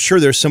 I mean, I'm sure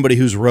there's somebody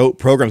who's wrote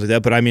programs like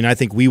that, but I mean, I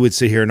think we would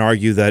sit here and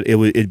argue that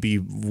it'd be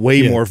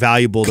way more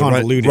valuable to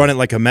run it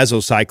like a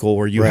mesocycle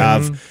where you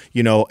have,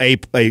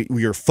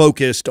 you're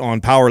focused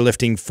on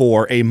powerlifting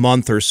for a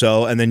month or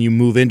so, and then you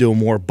move into a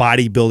more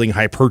bodybuilding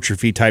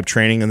hypertrophy type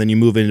training, and then you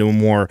move into a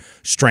more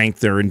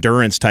strength or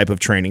endurance type of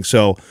training.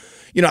 So,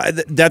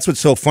 that's what's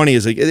so funny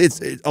is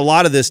it's a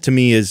lot of this to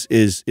me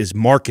is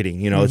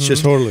marketing. It's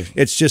just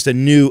it's just a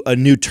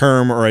new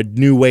term or a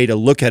new way to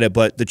look at it.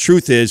 But the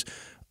truth is,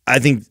 I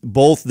think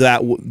both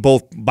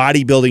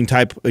bodybuilding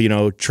type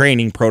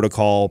training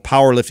protocol,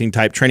 powerlifting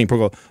type training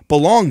protocol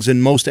belongs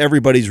in most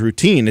everybody's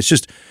routine. It's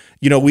just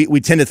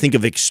we tend to think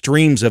of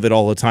extremes of it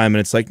all the time, and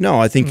it's like, no,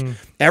 I think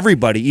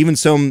everybody, even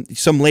some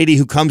lady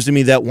who comes to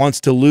me that wants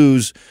to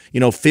lose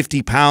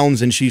 50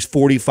 pounds and she's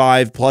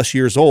 45 plus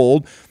years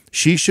old,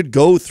 she should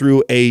go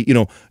through a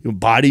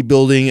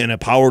bodybuilding and a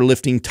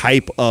powerlifting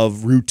type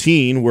of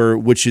routine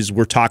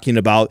we're talking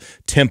about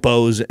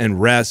tempos and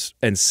rests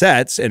and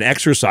sets and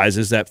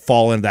exercises that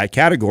fall into that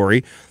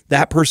category.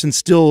 That person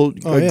still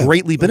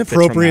greatly benefits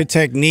from appropriate that.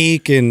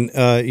 technique and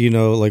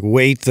like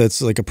weight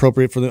that's like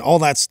appropriate for them. All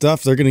that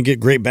stuff, they're going to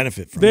get great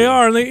benefit from. They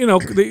are,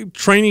 they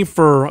training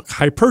for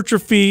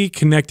hypertrophy,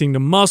 connecting to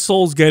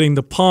muscles, getting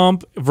the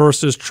pump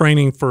versus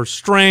training for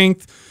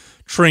strength,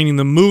 training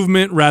the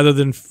movement rather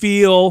than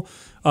feel.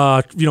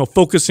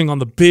 Focusing on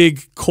the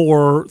big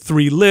core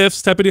 3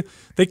 lifts type of deal.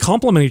 They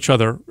complement each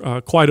other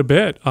quite a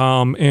bit.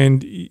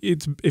 And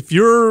if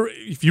you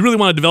really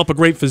want to develop a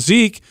great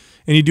physique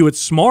and you do it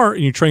smart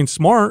and you train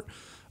smart,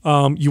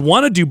 you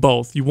want to do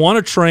both. You want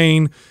to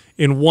train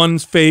in one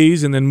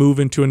phase and then move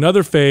into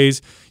another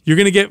phase. You're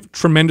going to get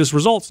tremendous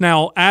results.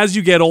 Now, as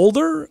you get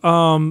older,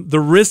 the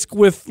risk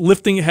with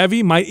lifting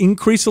heavy might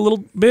increase a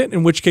little bit,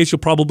 in which case you'll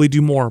probably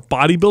do more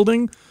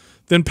bodybuilding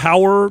than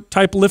power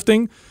type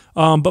lifting.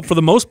 But for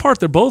the most part,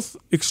 they're both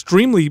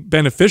extremely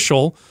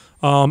beneficial.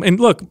 And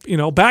look,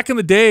 back in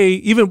the day,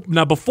 even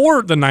now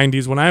before the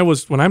 90s,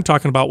 when I'm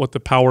talking about what the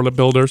power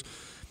builders,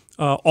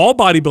 all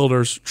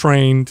bodybuilders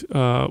trained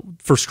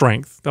for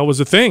strength. That was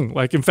a thing.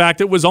 Like, in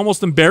fact, it was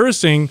almost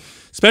embarrassing,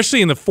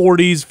 especially in the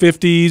 40s,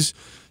 50s,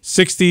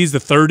 60s, the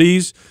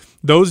 30s.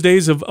 Those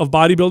days of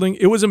bodybuilding,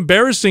 it was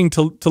embarrassing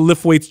to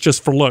lift weights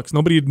just for looks.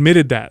 Nobody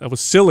admitted that. That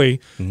was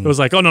silly. It was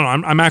like, oh, no,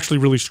 I'm actually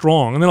really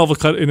strong. And then all of a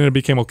sudden, it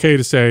became okay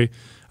to say,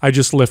 I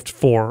just lift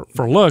for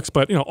looks.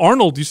 But,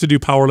 Arnold used to do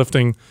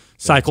powerlifting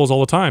cycles all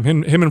the time,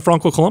 him and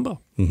Franco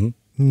Columbu.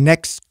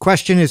 Next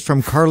question is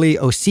from Carly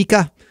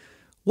Osika.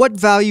 What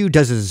value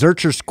does a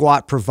Zercher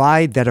squat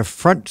provide that a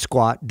front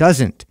squat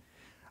doesn't?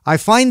 I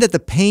find that the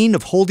pain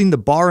of holding the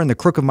bar in the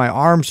crook of my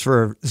arms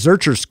for a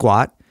Zercher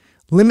squat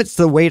limits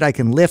the weight I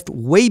can lift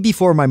way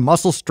before my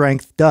muscle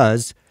strength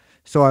does,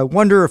 so I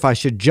wonder if I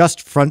should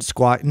just front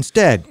squat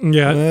instead.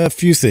 Yeah, a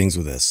few things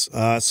with this.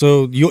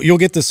 So you'll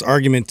get this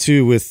argument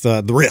too with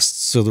the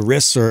wrists. So the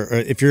wrists are,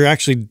 if you're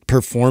actually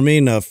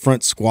performing a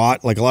front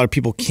squat, like a lot of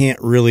people can't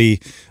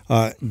really,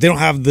 they don't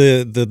have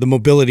the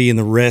mobility in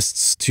the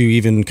wrists to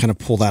even kind of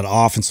pull that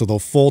off, and so they'll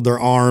fold their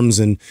arms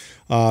and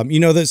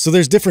so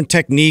there's different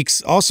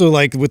techniques. Also,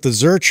 like with the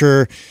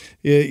Zercher,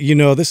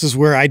 this is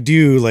where I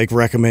do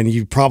recommend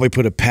you probably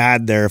put a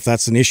pad there if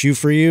that's an issue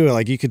for you.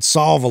 Like, you could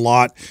solve a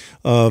lot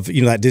of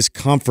that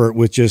discomfort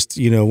with just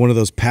one of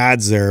those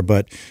pads there.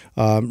 But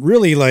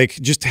really,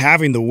 just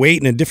having the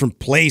weight in a different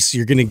place,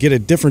 you're going to get a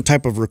different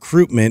type of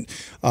recruitment,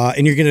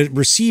 and you're going to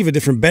receive a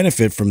different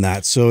benefit from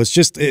that. So it's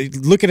just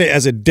look at it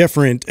as a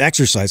different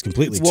exercise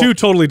completely. It's two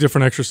totally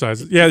different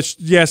exercises.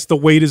 Yes, the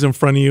weight is in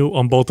front of you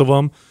on both of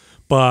them.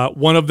 But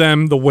one of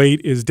them, the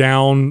weight is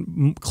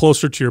down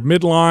closer to your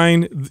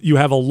midline. You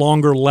have a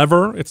longer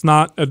lever. It's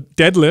not a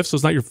deadlift, so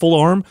it's not your full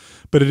arm,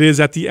 but it is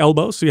at the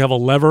elbow. So you have a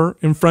lever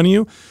in front of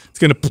you. It's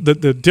going to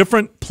the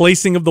different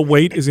placing of the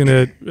weight is going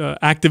to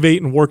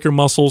activate and work your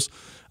muscles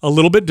a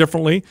little bit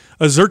differently.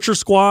 A Zercher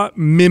squat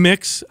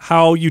mimics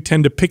how you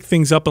tend to pick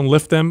things up and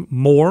lift them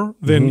more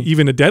than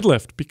even a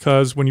deadlift,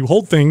 because when you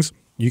hold things,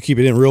 you keep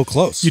it in real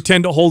close. You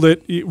tend to hold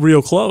it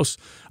real close.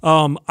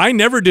 I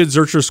never did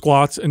Zercher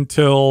squats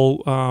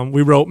until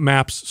we wrote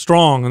Maps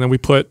Strong, and then we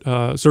put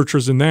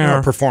Zerchers in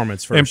there.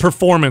 Performance first. And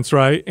performance,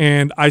 right?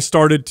 And I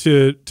started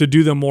to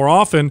do them more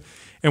often.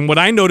 And what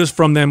I noticed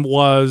from them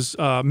was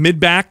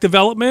mid-back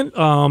development,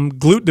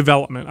 glute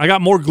development. I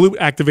got more glute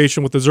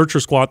activation with the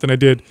Zercher squat than I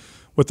did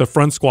with the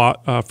front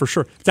squat, for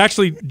sure. It's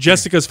actually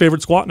Jessica's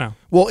favorite squat now.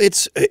 Well,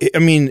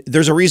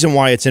 there's a reason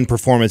why it's in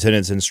performance and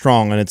it's in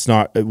strong, and it's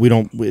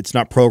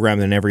not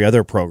programmed in every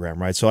other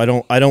program, right? So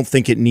I don't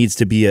think it needs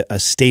to be a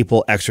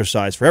staple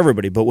exercise for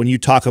everybody. But when you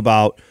talk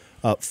about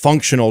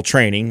functional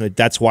training,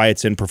 that's why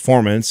it's in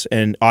performance,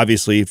 and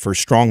obviously for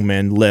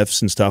strongmen,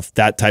 lifts and stuff,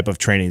 that type of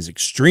training is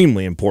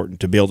extremely important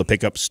to be able to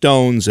pick up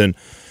stones and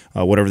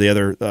whatever the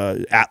other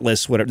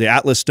Atlas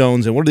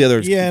stones and what are the other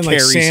and carries. like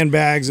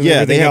sandbags and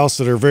everything else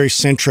that are very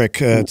centric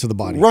to the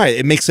body. Right.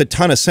 It makes a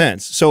ton of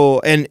sense.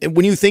 So, and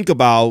when you think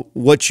about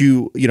what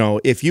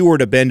if you were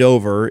to bend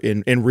over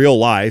in real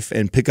life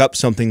and pick up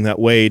something that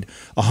weighed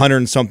 100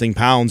 and something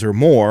pounds or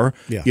more,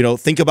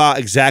 think about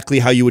exactly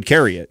how you would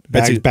carry it.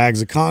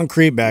 Bags of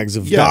concrete, bags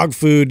of dog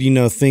food,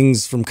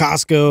 things from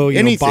Costco,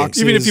 anything.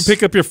 Boxes. Even if you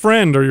pick up your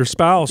friend or your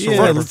spouse or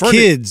whatever.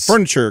 Kids.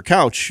 Furniture,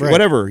 couch,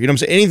 whatever. You know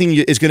what I'm saying? Anything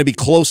is going to be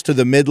close to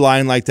the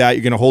midline like that,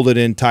 you're going to hold it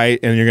in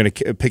tight and you're going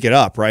to pick it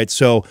up, right?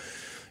 So,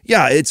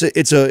 Yeah,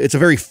 it's a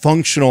very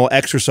functional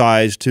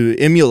exercise to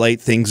emulate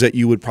things that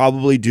you would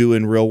probably do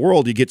in real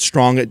world. You get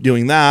strong at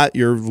doing that,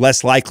 you're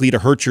less likely to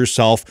hurt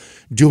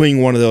yourself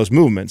doing one of those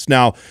movements.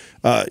 Now,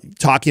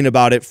 talking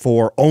about it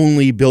for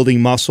only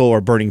building muscle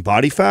or burning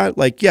body fat,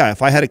 like, yeah,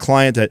 if I had a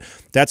client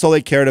that's all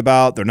they cared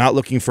about, they're not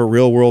looking for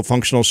real world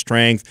functional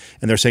strength,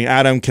 and they're saying,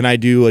 Adam, can I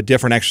do a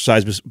different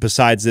exercise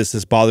besides this?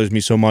 This bothers me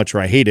so much, or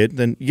I hate it.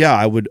 Then yeah,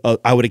 I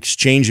would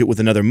exchange it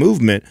with another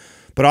movement.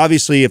 But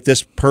obviously, if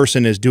this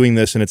person is doing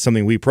this and it's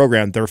something we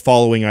program, they're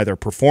following either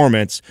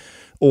performance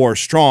or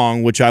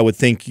strong, which I would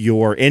think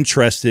you're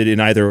interested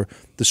in either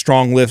the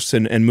strong lifts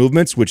and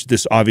movements, which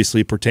this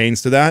obviously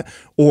pertains to that,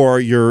 or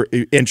you're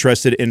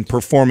interested in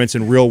performance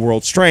and real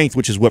world strength,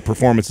 which is what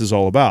performance is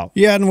all about.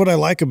 Yeah, and what I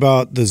like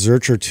about the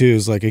Zercher too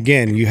is, like,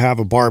 again, you have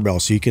a barbell,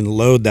 so you can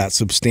load that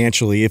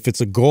substantially. If it's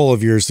a goal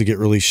of yours to get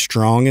really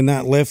strong in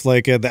that lift,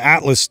 like the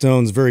Atlas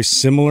Stone's very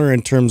similar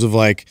in terms of,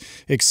 like,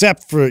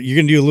 except for you're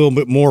going to do a little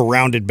bit more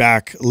rounded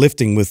back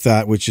lifting with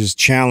that, which is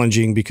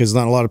challenging because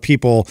not a lot of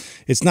people,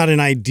 it's not an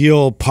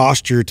ideal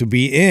posture to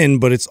be in,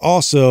 but it's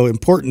also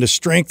important to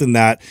strengthen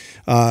that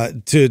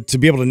to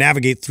be able to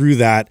navigate through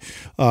that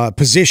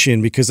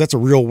position, because that's a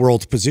real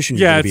world position.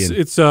 Yeah,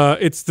 it's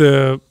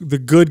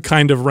the good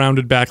kind of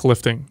rounded back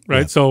lifting,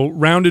 right? Yeah. So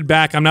rounded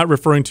back, I'm not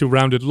referring to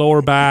rounded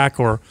lower back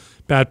or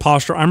bad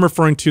posture. I'm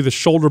referring to the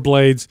shoulder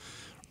blades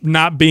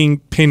not being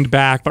pinned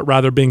back, but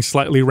rather being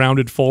slightly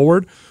rounded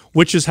forward,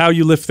 which is how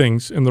you lift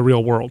things in the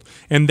real world.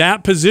 And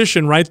that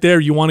position right there,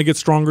 you want to get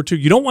stronger too.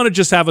 You don't want to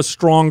just have a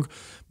strong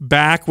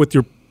back with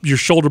your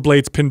shoulder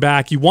blades pinned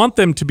back. You want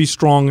them to be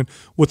strong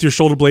with your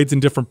shoulder blades in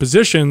different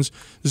positions.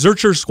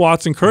 Zercher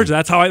squats encourage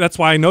that. That's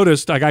why I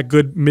noticed I got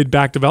good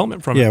mid-back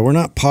development from it. Yeah, we're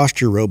not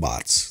posture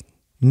robots.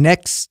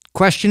 Next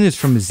question is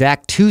from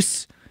Zach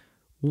Toos.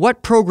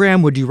 What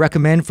program would you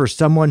recommend for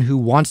someone who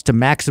wants to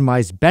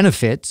maximize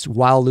benefits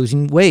while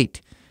losing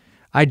weight?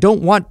 I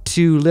don't want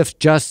to lift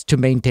just to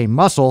maintain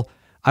muscle.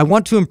 I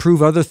want to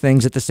improve other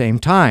things at the same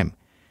time.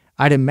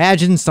 I'd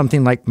imagine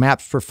something like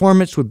MAPS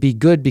Performance would be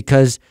good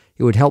because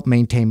it would help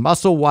maintain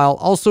muscle while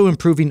also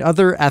improving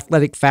other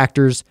athletic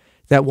factors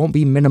that won't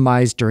be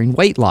minimized during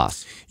weight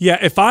loss. Yeah,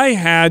 if I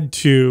had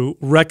to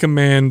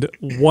recommend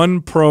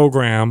one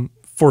program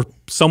for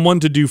someone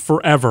to do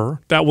forever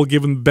that will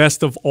give them the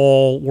best of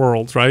all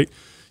worlds, right?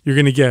 You're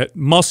going to get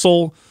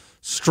muscle,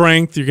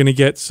 strength, you're going to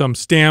get some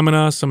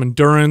stamina, some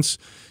endurance,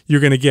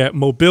 you're going to get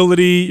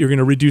mobility, you're going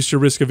to reduce your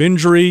risk of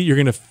injury, you're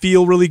going to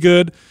feel really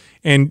good.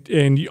 And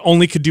you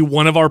only could do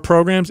one of our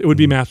programs, it would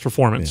be MAPS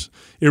Performance.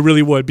 Yeah. It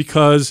really would,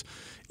 because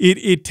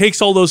it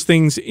takes all those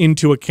things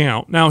into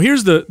account. Now,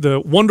 here's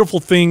the wonderful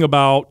thing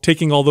about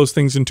taking all those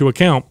things into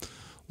account.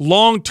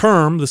 Long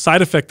term, the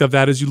side effect of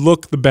that is you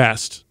look the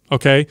best,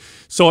 okay?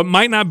 So it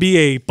might not be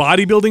a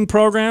bodybuilding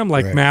program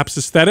like MAPS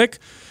Aesthetic,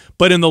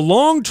 but in the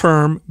long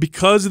term,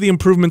 because of the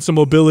improvements in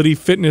mobility,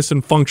 fitness,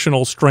 and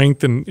functional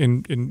strength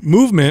and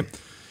movement,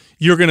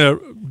 you're going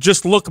to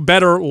just look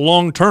better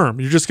long term.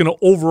 You're just going to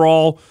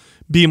overall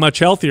be much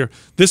healthier.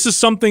 This is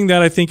something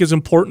that I think is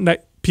important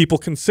that people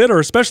consider,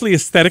 especially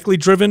aesthetically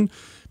driven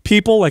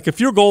people. Like, if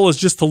your goal is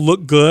just to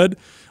look good,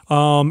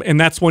 and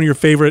that's one of your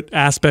favorite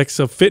aspects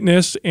of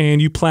fitness, and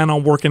you plan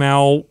on working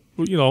out,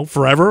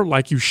 forever,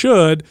 like you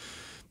should,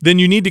 then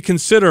you need to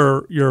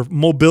consider your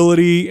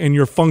mobility and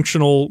your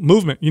functional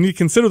movement. You need to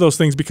consider those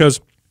things,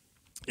 because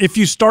if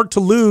you start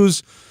to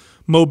lose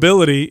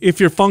mobility,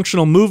 if your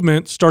functional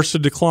movement starts to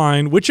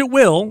decline, which it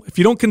will, if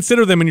you don't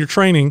consider them in your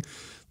training,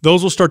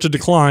 those will start to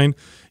decline.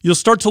 You'll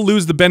start to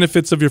lose the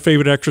benefits of your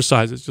favorite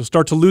exercises. You'll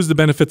start to lose the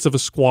benefits of a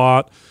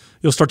squat.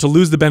 You'll start to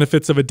lose the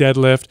benefits of a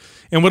deadlift.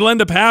 And what'll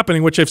end up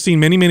happening, which I've seen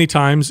many, many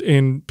times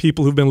in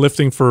people who've been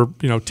lifting for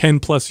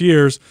 10 plus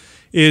years,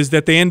 is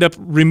that they end up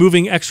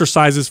removing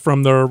exercises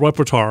from their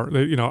repertoire.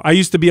 I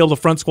used to be able to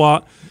front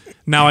squat.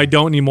 Now I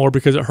don't anymore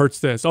because it hurts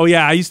this. Oh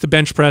yeah, I used to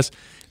bench press.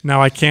 Now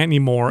I can't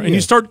anymore. And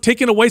you start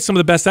taking away some of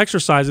the best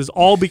exercises,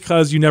 all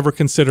because you never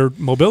considered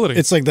mobility.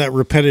 It's like that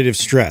repetitive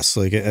stress.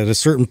 Like, at a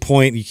certain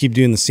point, you keep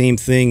doing the same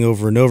thing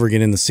over and over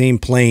again in the same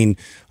plane,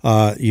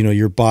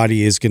 your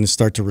body is going to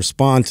start to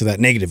respond to that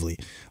negatively.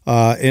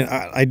 And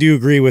I do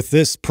agree with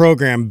this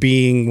program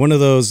being one of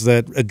those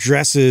that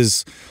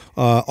addresses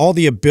all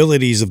the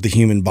abilities of the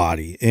human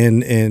body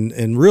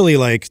and really,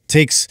 like,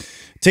 takes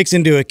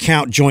into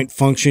account joint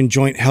function,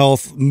 joint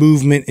health,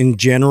 movement in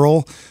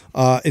general.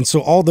 And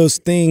so all those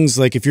things,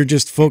 like, if you're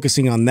just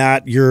focusing on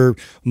that, your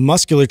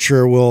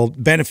musculature will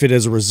benefit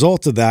as a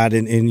result of that.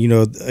 And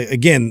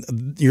again,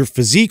 your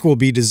physique will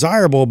be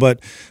desirable, but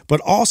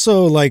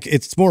also, like,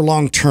 it's more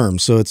long-term.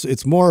 So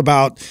it's more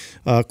about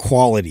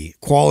quality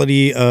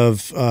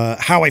of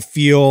how I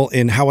feel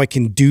and how I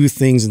can do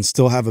things and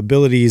still have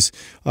abilities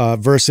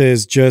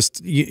versus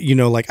just,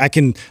 like, I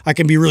can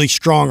be really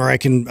strong or I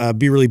can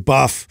be really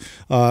buff,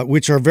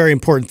 which are very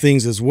important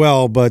things as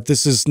well. But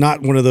this is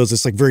not one of those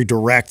that's, like, very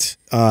direct.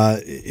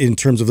 at in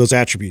terms of those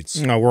attributes?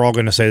 No, we're all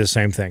going to say the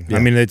same thing. Yeah. I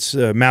mean, it's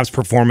MAPS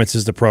Performance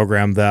is the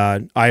program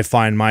that I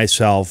find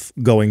myself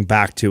going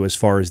back to as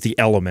far as the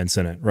elements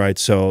in it, right?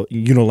 So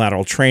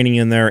unilateral training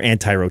in there,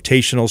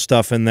 anti-rotational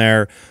stuff in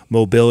there,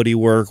 mobility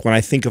work. When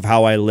I think of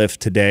how I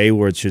lift today,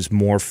 where it's just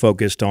more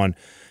focused on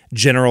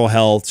general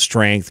health,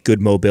 strength,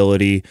 good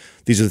mobility,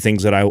 these are the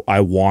things that I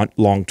want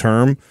long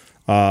term.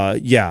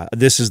 Yeah,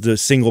 this is the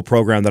single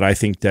program that I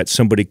think that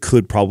somebody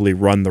could probably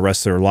run the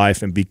rest of their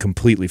life and be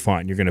completely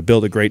fine. You're going to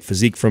build a great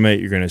physique from it.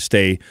 You're going to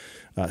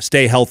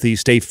stay healthy,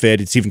 stay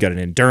fit. It's even got an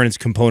endurance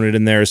component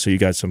in there, so you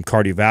got some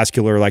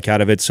cardiovascular like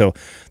out of it. So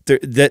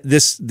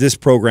this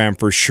program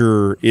for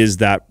sure is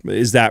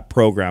that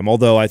program.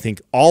 Although I think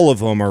all of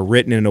them are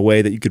written in a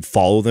way that you could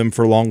follow them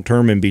for long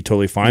term and be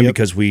totally fine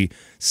because we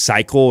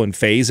cycle and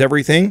phase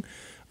everything.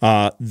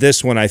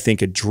 This one I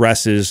think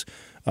addresses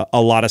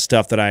a lot of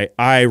stuff that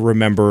I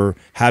remember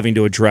having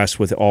to address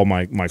with all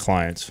my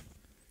clients.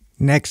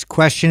 Next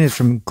question is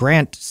from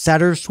Grant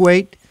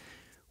Satterthwaite.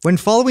 When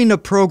following a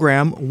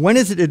program, when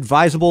is it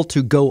advisable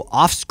to go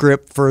off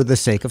script for the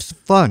sake of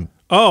fun?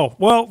 Oh,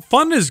 well,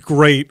 fun is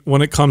great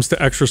when it comes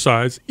to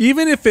exercise.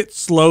 Even if it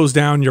slows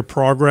down your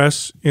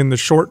progress in the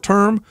short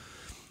term,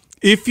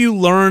 if you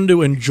learn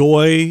to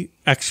enjoy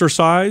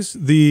exercise,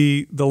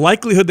 the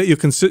likelihood that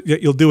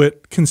you'll do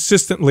it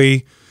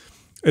consistently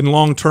and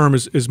long term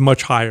is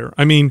much higher.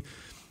 I mean,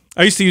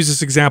 I used to use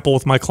this example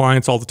with my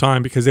clients all the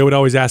time because they would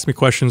always ask me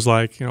questions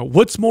like,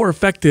 what's more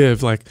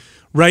effective, like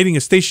riding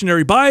a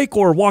stationary bike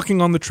or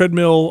walking on the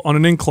treadmill on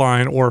an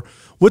incline, or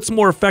what's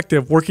more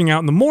effective, working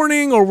out in the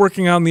morning or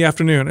working out in the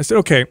afternoon? I said,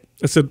 okay.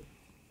 I said,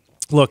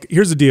 look,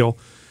 here's the deal.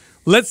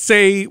 Let's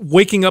say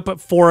waking up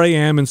at 4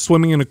 a.m. and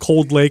swimming in a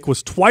cold lake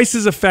was twice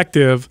as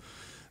effective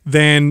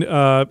than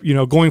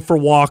going for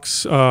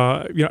walks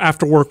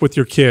after work with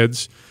your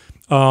kids.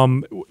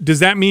 Does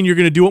that mean you're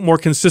going to do it more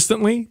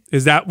consistently?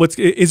 Is it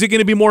going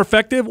to be more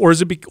effective, or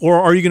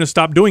or are you going to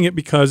stop doing it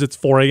because it's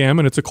 4 a.m.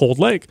 and it's a cold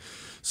lake?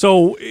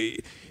 So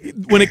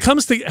when it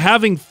comes to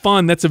having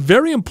fun, that's a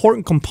very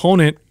important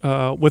component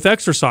with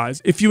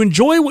exercise. If you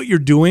enjoy what you're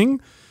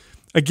doing,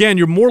 again,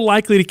 you're more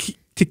likely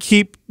to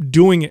keep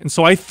doing it. And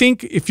so I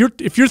think if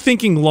you're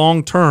thinking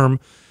long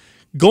term,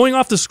 going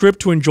off the script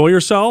to enjoy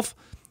yourself,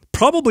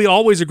 probably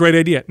always a great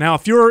idea. Now,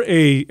 if you're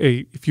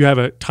if you have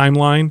a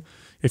timeline,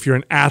 if you're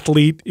an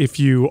athlete, if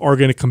you are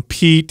going to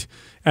compete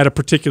at a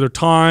particular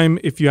time,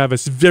 if you have a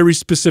very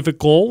specific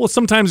goal, well,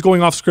 sometimes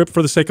going off script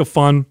for the sake of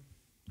fun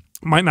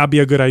might not be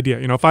a good idea.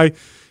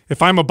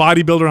 If I'm a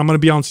bodybuilder, I'm going to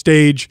be on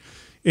stage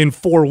in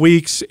 4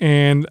 weeks,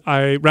 and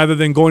rather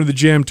than going to the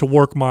gym to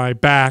work my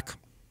back,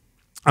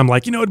 I'm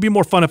like, it'd be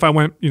more fun if I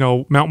went,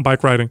 mountain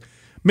bike riding.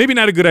 Maybe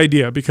not a good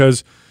idea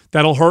because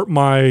that'll hurt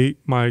my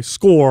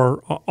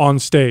score on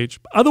stage.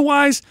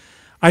 Otherwise,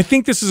 I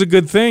think this is a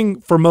good thing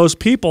for most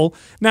people.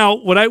 Now,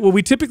 what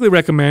we typically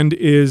recommend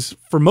is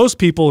for most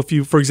people, if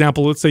you, for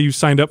example, let's say you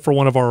signed up for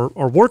one of our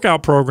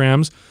workout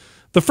programs,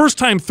 the first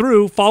time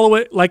through, follow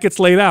it like it's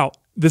laid out.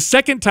 The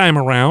second time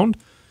around,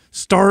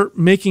 start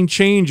making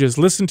changes,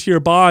 listen to your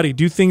body,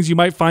 do things you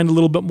might find a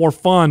little bit more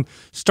fun,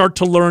 start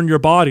to learn your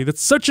body.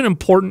 That's such an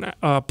important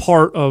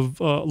part of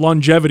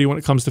longevity when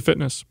it comes to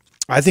fitness.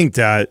 I think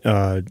that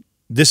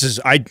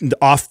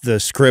off the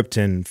script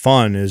and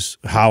fun is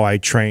how I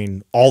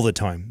train all the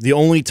time. The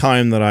only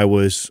time that I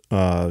was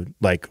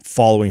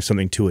following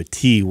something to a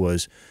T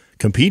was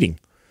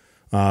competing.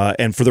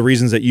 And for the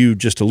reasons that you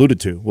just alluded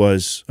to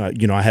was,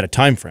 I had a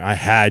time frame. I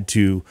had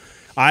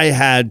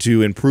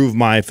to improve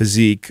my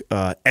physique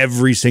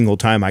every single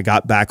time I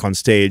got back on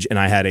stage, and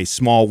I had a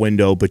small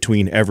window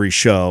between every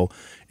show.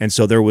 And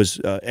so there was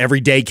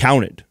every day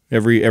counted.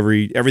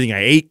 Everything I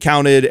ate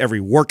counted, every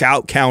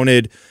workout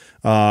counted.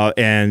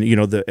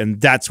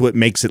 And that's what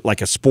makes it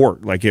like a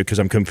sport, because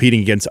I'm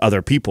competing against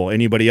other people.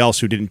 Anybody else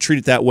who didn't treat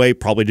it that way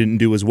probably didn't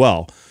do as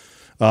well.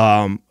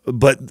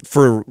 But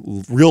for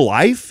real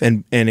life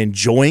and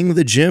enjoying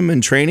the gym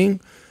and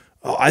training,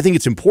 I think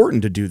it's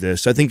important to do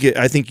this. I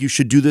think you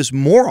should do this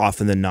more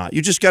often than not.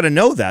 You just got to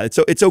know that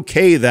it's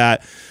okay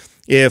that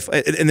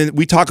and then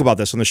we talk about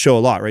this on the show a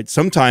lot, right?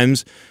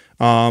 Sometimes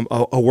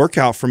a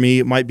workout for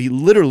me might be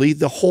literally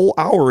the whole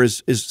hour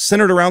is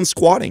centered around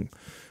squatting.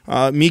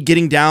 Me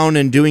getting down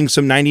and doing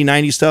some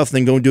 90-90 stuff,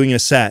 then doing a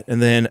set,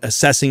 and then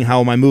assessing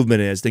how my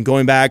movement is, then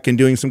going back and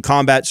doing some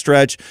combat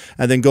stretch,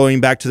 and then going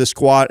back to the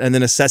squat, and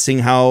then assessing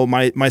how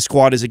my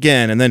squat is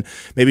again, and then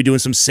maybe doing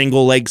some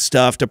single leg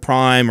stuff to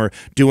prime, or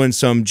doing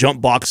some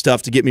jump box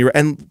stuff to get me,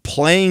 and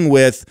playing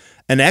with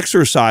an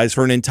exercise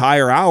for an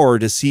entire hour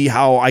to see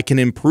how I can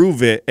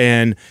improve it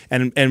and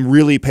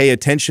really pay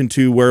attention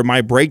to where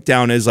my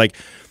breakdown is. Like,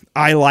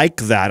 I like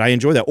that. I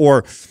enjoy that.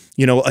 Or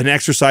an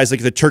exercise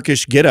like the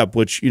Turkish get-up,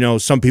 which,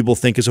 some people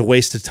think is a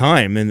waste of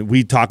time. And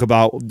we talk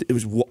about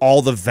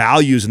all the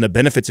values and the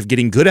benefits of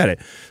getting good at it.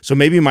 So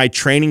maybe my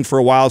training for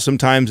a while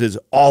sometimes is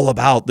all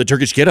about the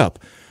Turkish get-up.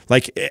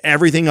 Like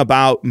everything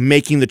about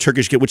making the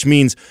Turkish get, which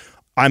means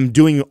I'm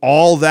doing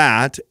all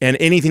that, and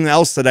anything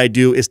else that I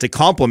do is to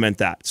complement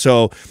that.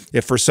 So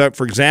if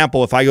for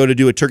example, if I go to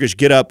do a Turkish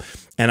get up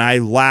and I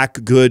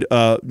lack good,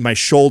 my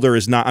shoulder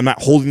is not, I'm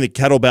not holding the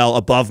kettlebell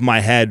above my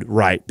head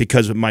right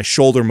because of my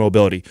shoulder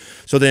mobility.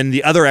 So then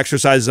the other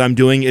exercises I'm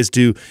doing is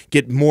to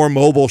get more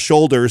mobile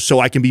shoulders so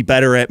I can be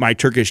better at my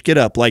Turkish get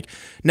up. Like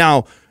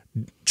now,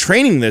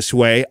 training this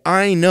way,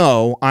 I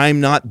know I'm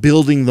not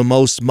building the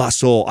most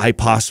muscle I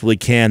possibly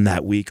can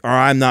that week, or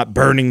I'm not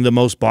burning the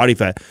most body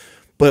fat.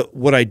 But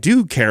what I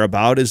do care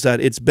about is that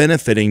it's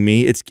benefiting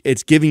me.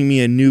 It's giving me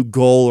a new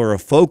goal or a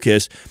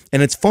focus,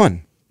 and it's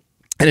fun.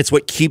 And it's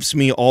what keeps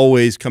me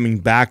always coming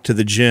back to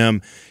the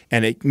gym,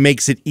 and it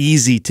makes it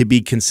easy to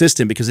be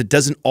consistent because it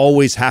doesn't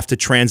always have to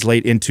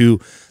translate into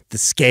the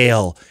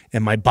scale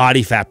and my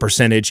body fat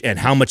percentage and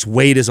how much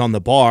weight is on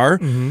the bar.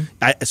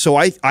 So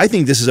I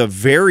think this is a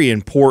very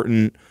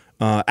important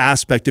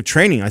aspect of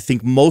training. I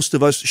think most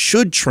of us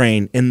should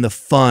train in the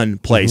fun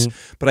place.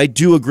 But I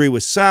do agree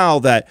with Sal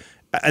that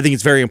I think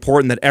it's very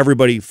important that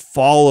everybody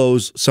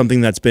follows something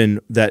that's been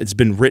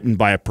written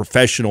by a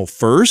professional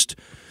first.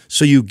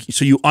 So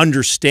you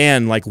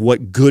understand like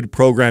what good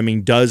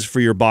programming does for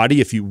your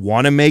body if you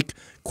want to make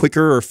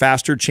quicker or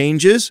faster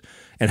changes,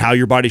 and how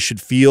your body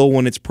should feel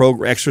when its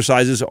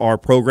exercises are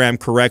programmed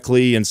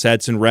correctly in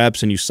sets and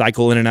reps, and you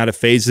cycle in and out of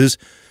phases,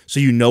 so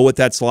you know what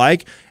that's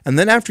like. And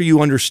then after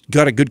you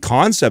got a good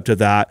concept of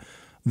that,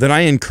 then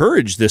I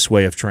encourage this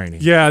way of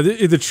training. Yeah,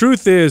 the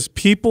truth is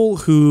people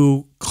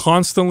who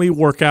constantly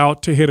work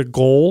out to hit a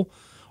goal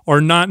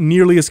are not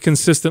nearly as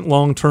consistent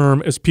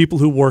long-term as people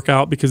who work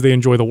out because they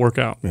enjoy the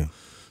workout. Yeah.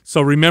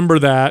 So remember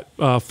that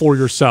for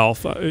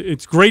yourself.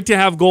 It's great to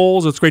have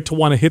goals. It's great to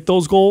want to hit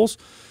those goals.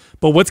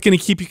 But what's going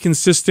to keep you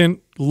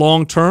consistent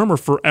long-term or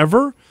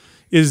forever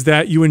is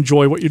that you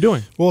enjoy what you're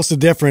doing. Well, it's the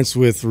difference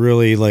with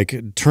really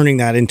like turning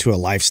that into a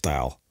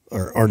lifestyle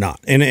or not.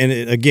 And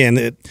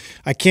again,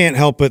 I can't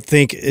help but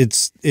think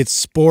it's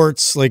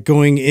sports, like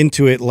going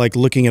into it, like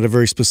looking at a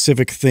very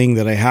specific thing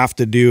that I have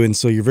to do. And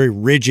so you're very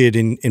rigid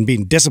in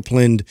being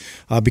disciplined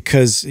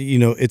because,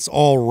 it's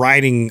all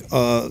riding,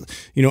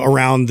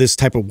 around this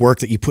type of work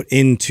that you put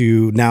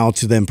into now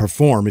to then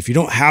perform. If you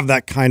don't have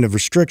that kind of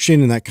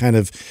restriction and that kind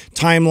of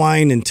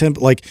timeline and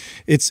temp, like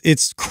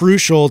it's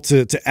crucial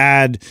to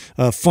add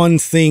fun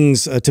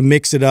things to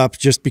mix it up,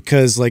 just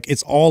because like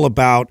it's all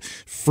about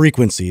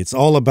frequency. It's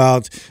all about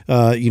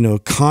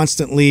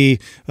constantly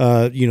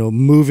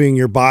moving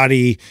your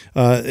body,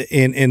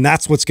 and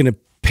that's what's going to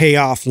pay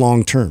off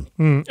long term.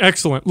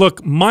 Excellent.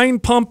 Look,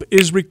 Mind Pump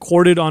is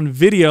recorded on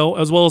video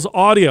as well as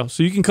audio,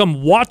 so you can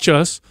come watch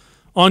us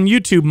on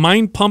YouTube,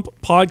 Mind Pump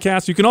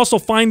Podcast. You can also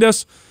find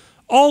us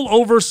all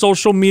over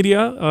social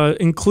media,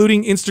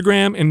 including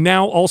Instagram, and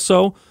now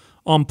also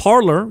on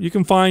Parler. You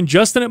can find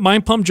Justin at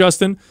Mind Pump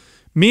Justin,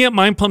 me at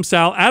Mind Pump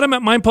Sal, Adam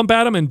at Mind Pump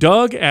Adam, and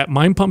Doug at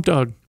Mind Pump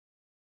Doug.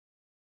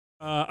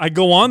 I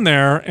go on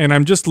there and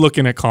I'm just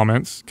looking at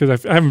comments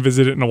because I haven't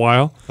visited in a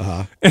while.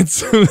 And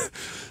so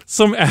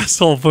some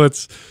asshole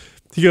puts,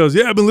 he goes,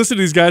 "Yeah, I've been listening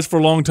to these guys for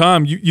a long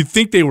time. You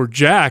think they were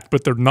jacked,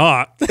 but they're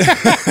not."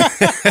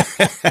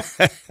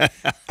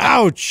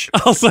 Ouch.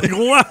 I was like,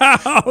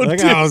 wow. Like,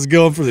 I was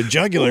going for the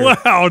jugular.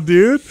 Wow,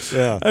 dude.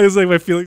 Yeah. I was like, my feeling.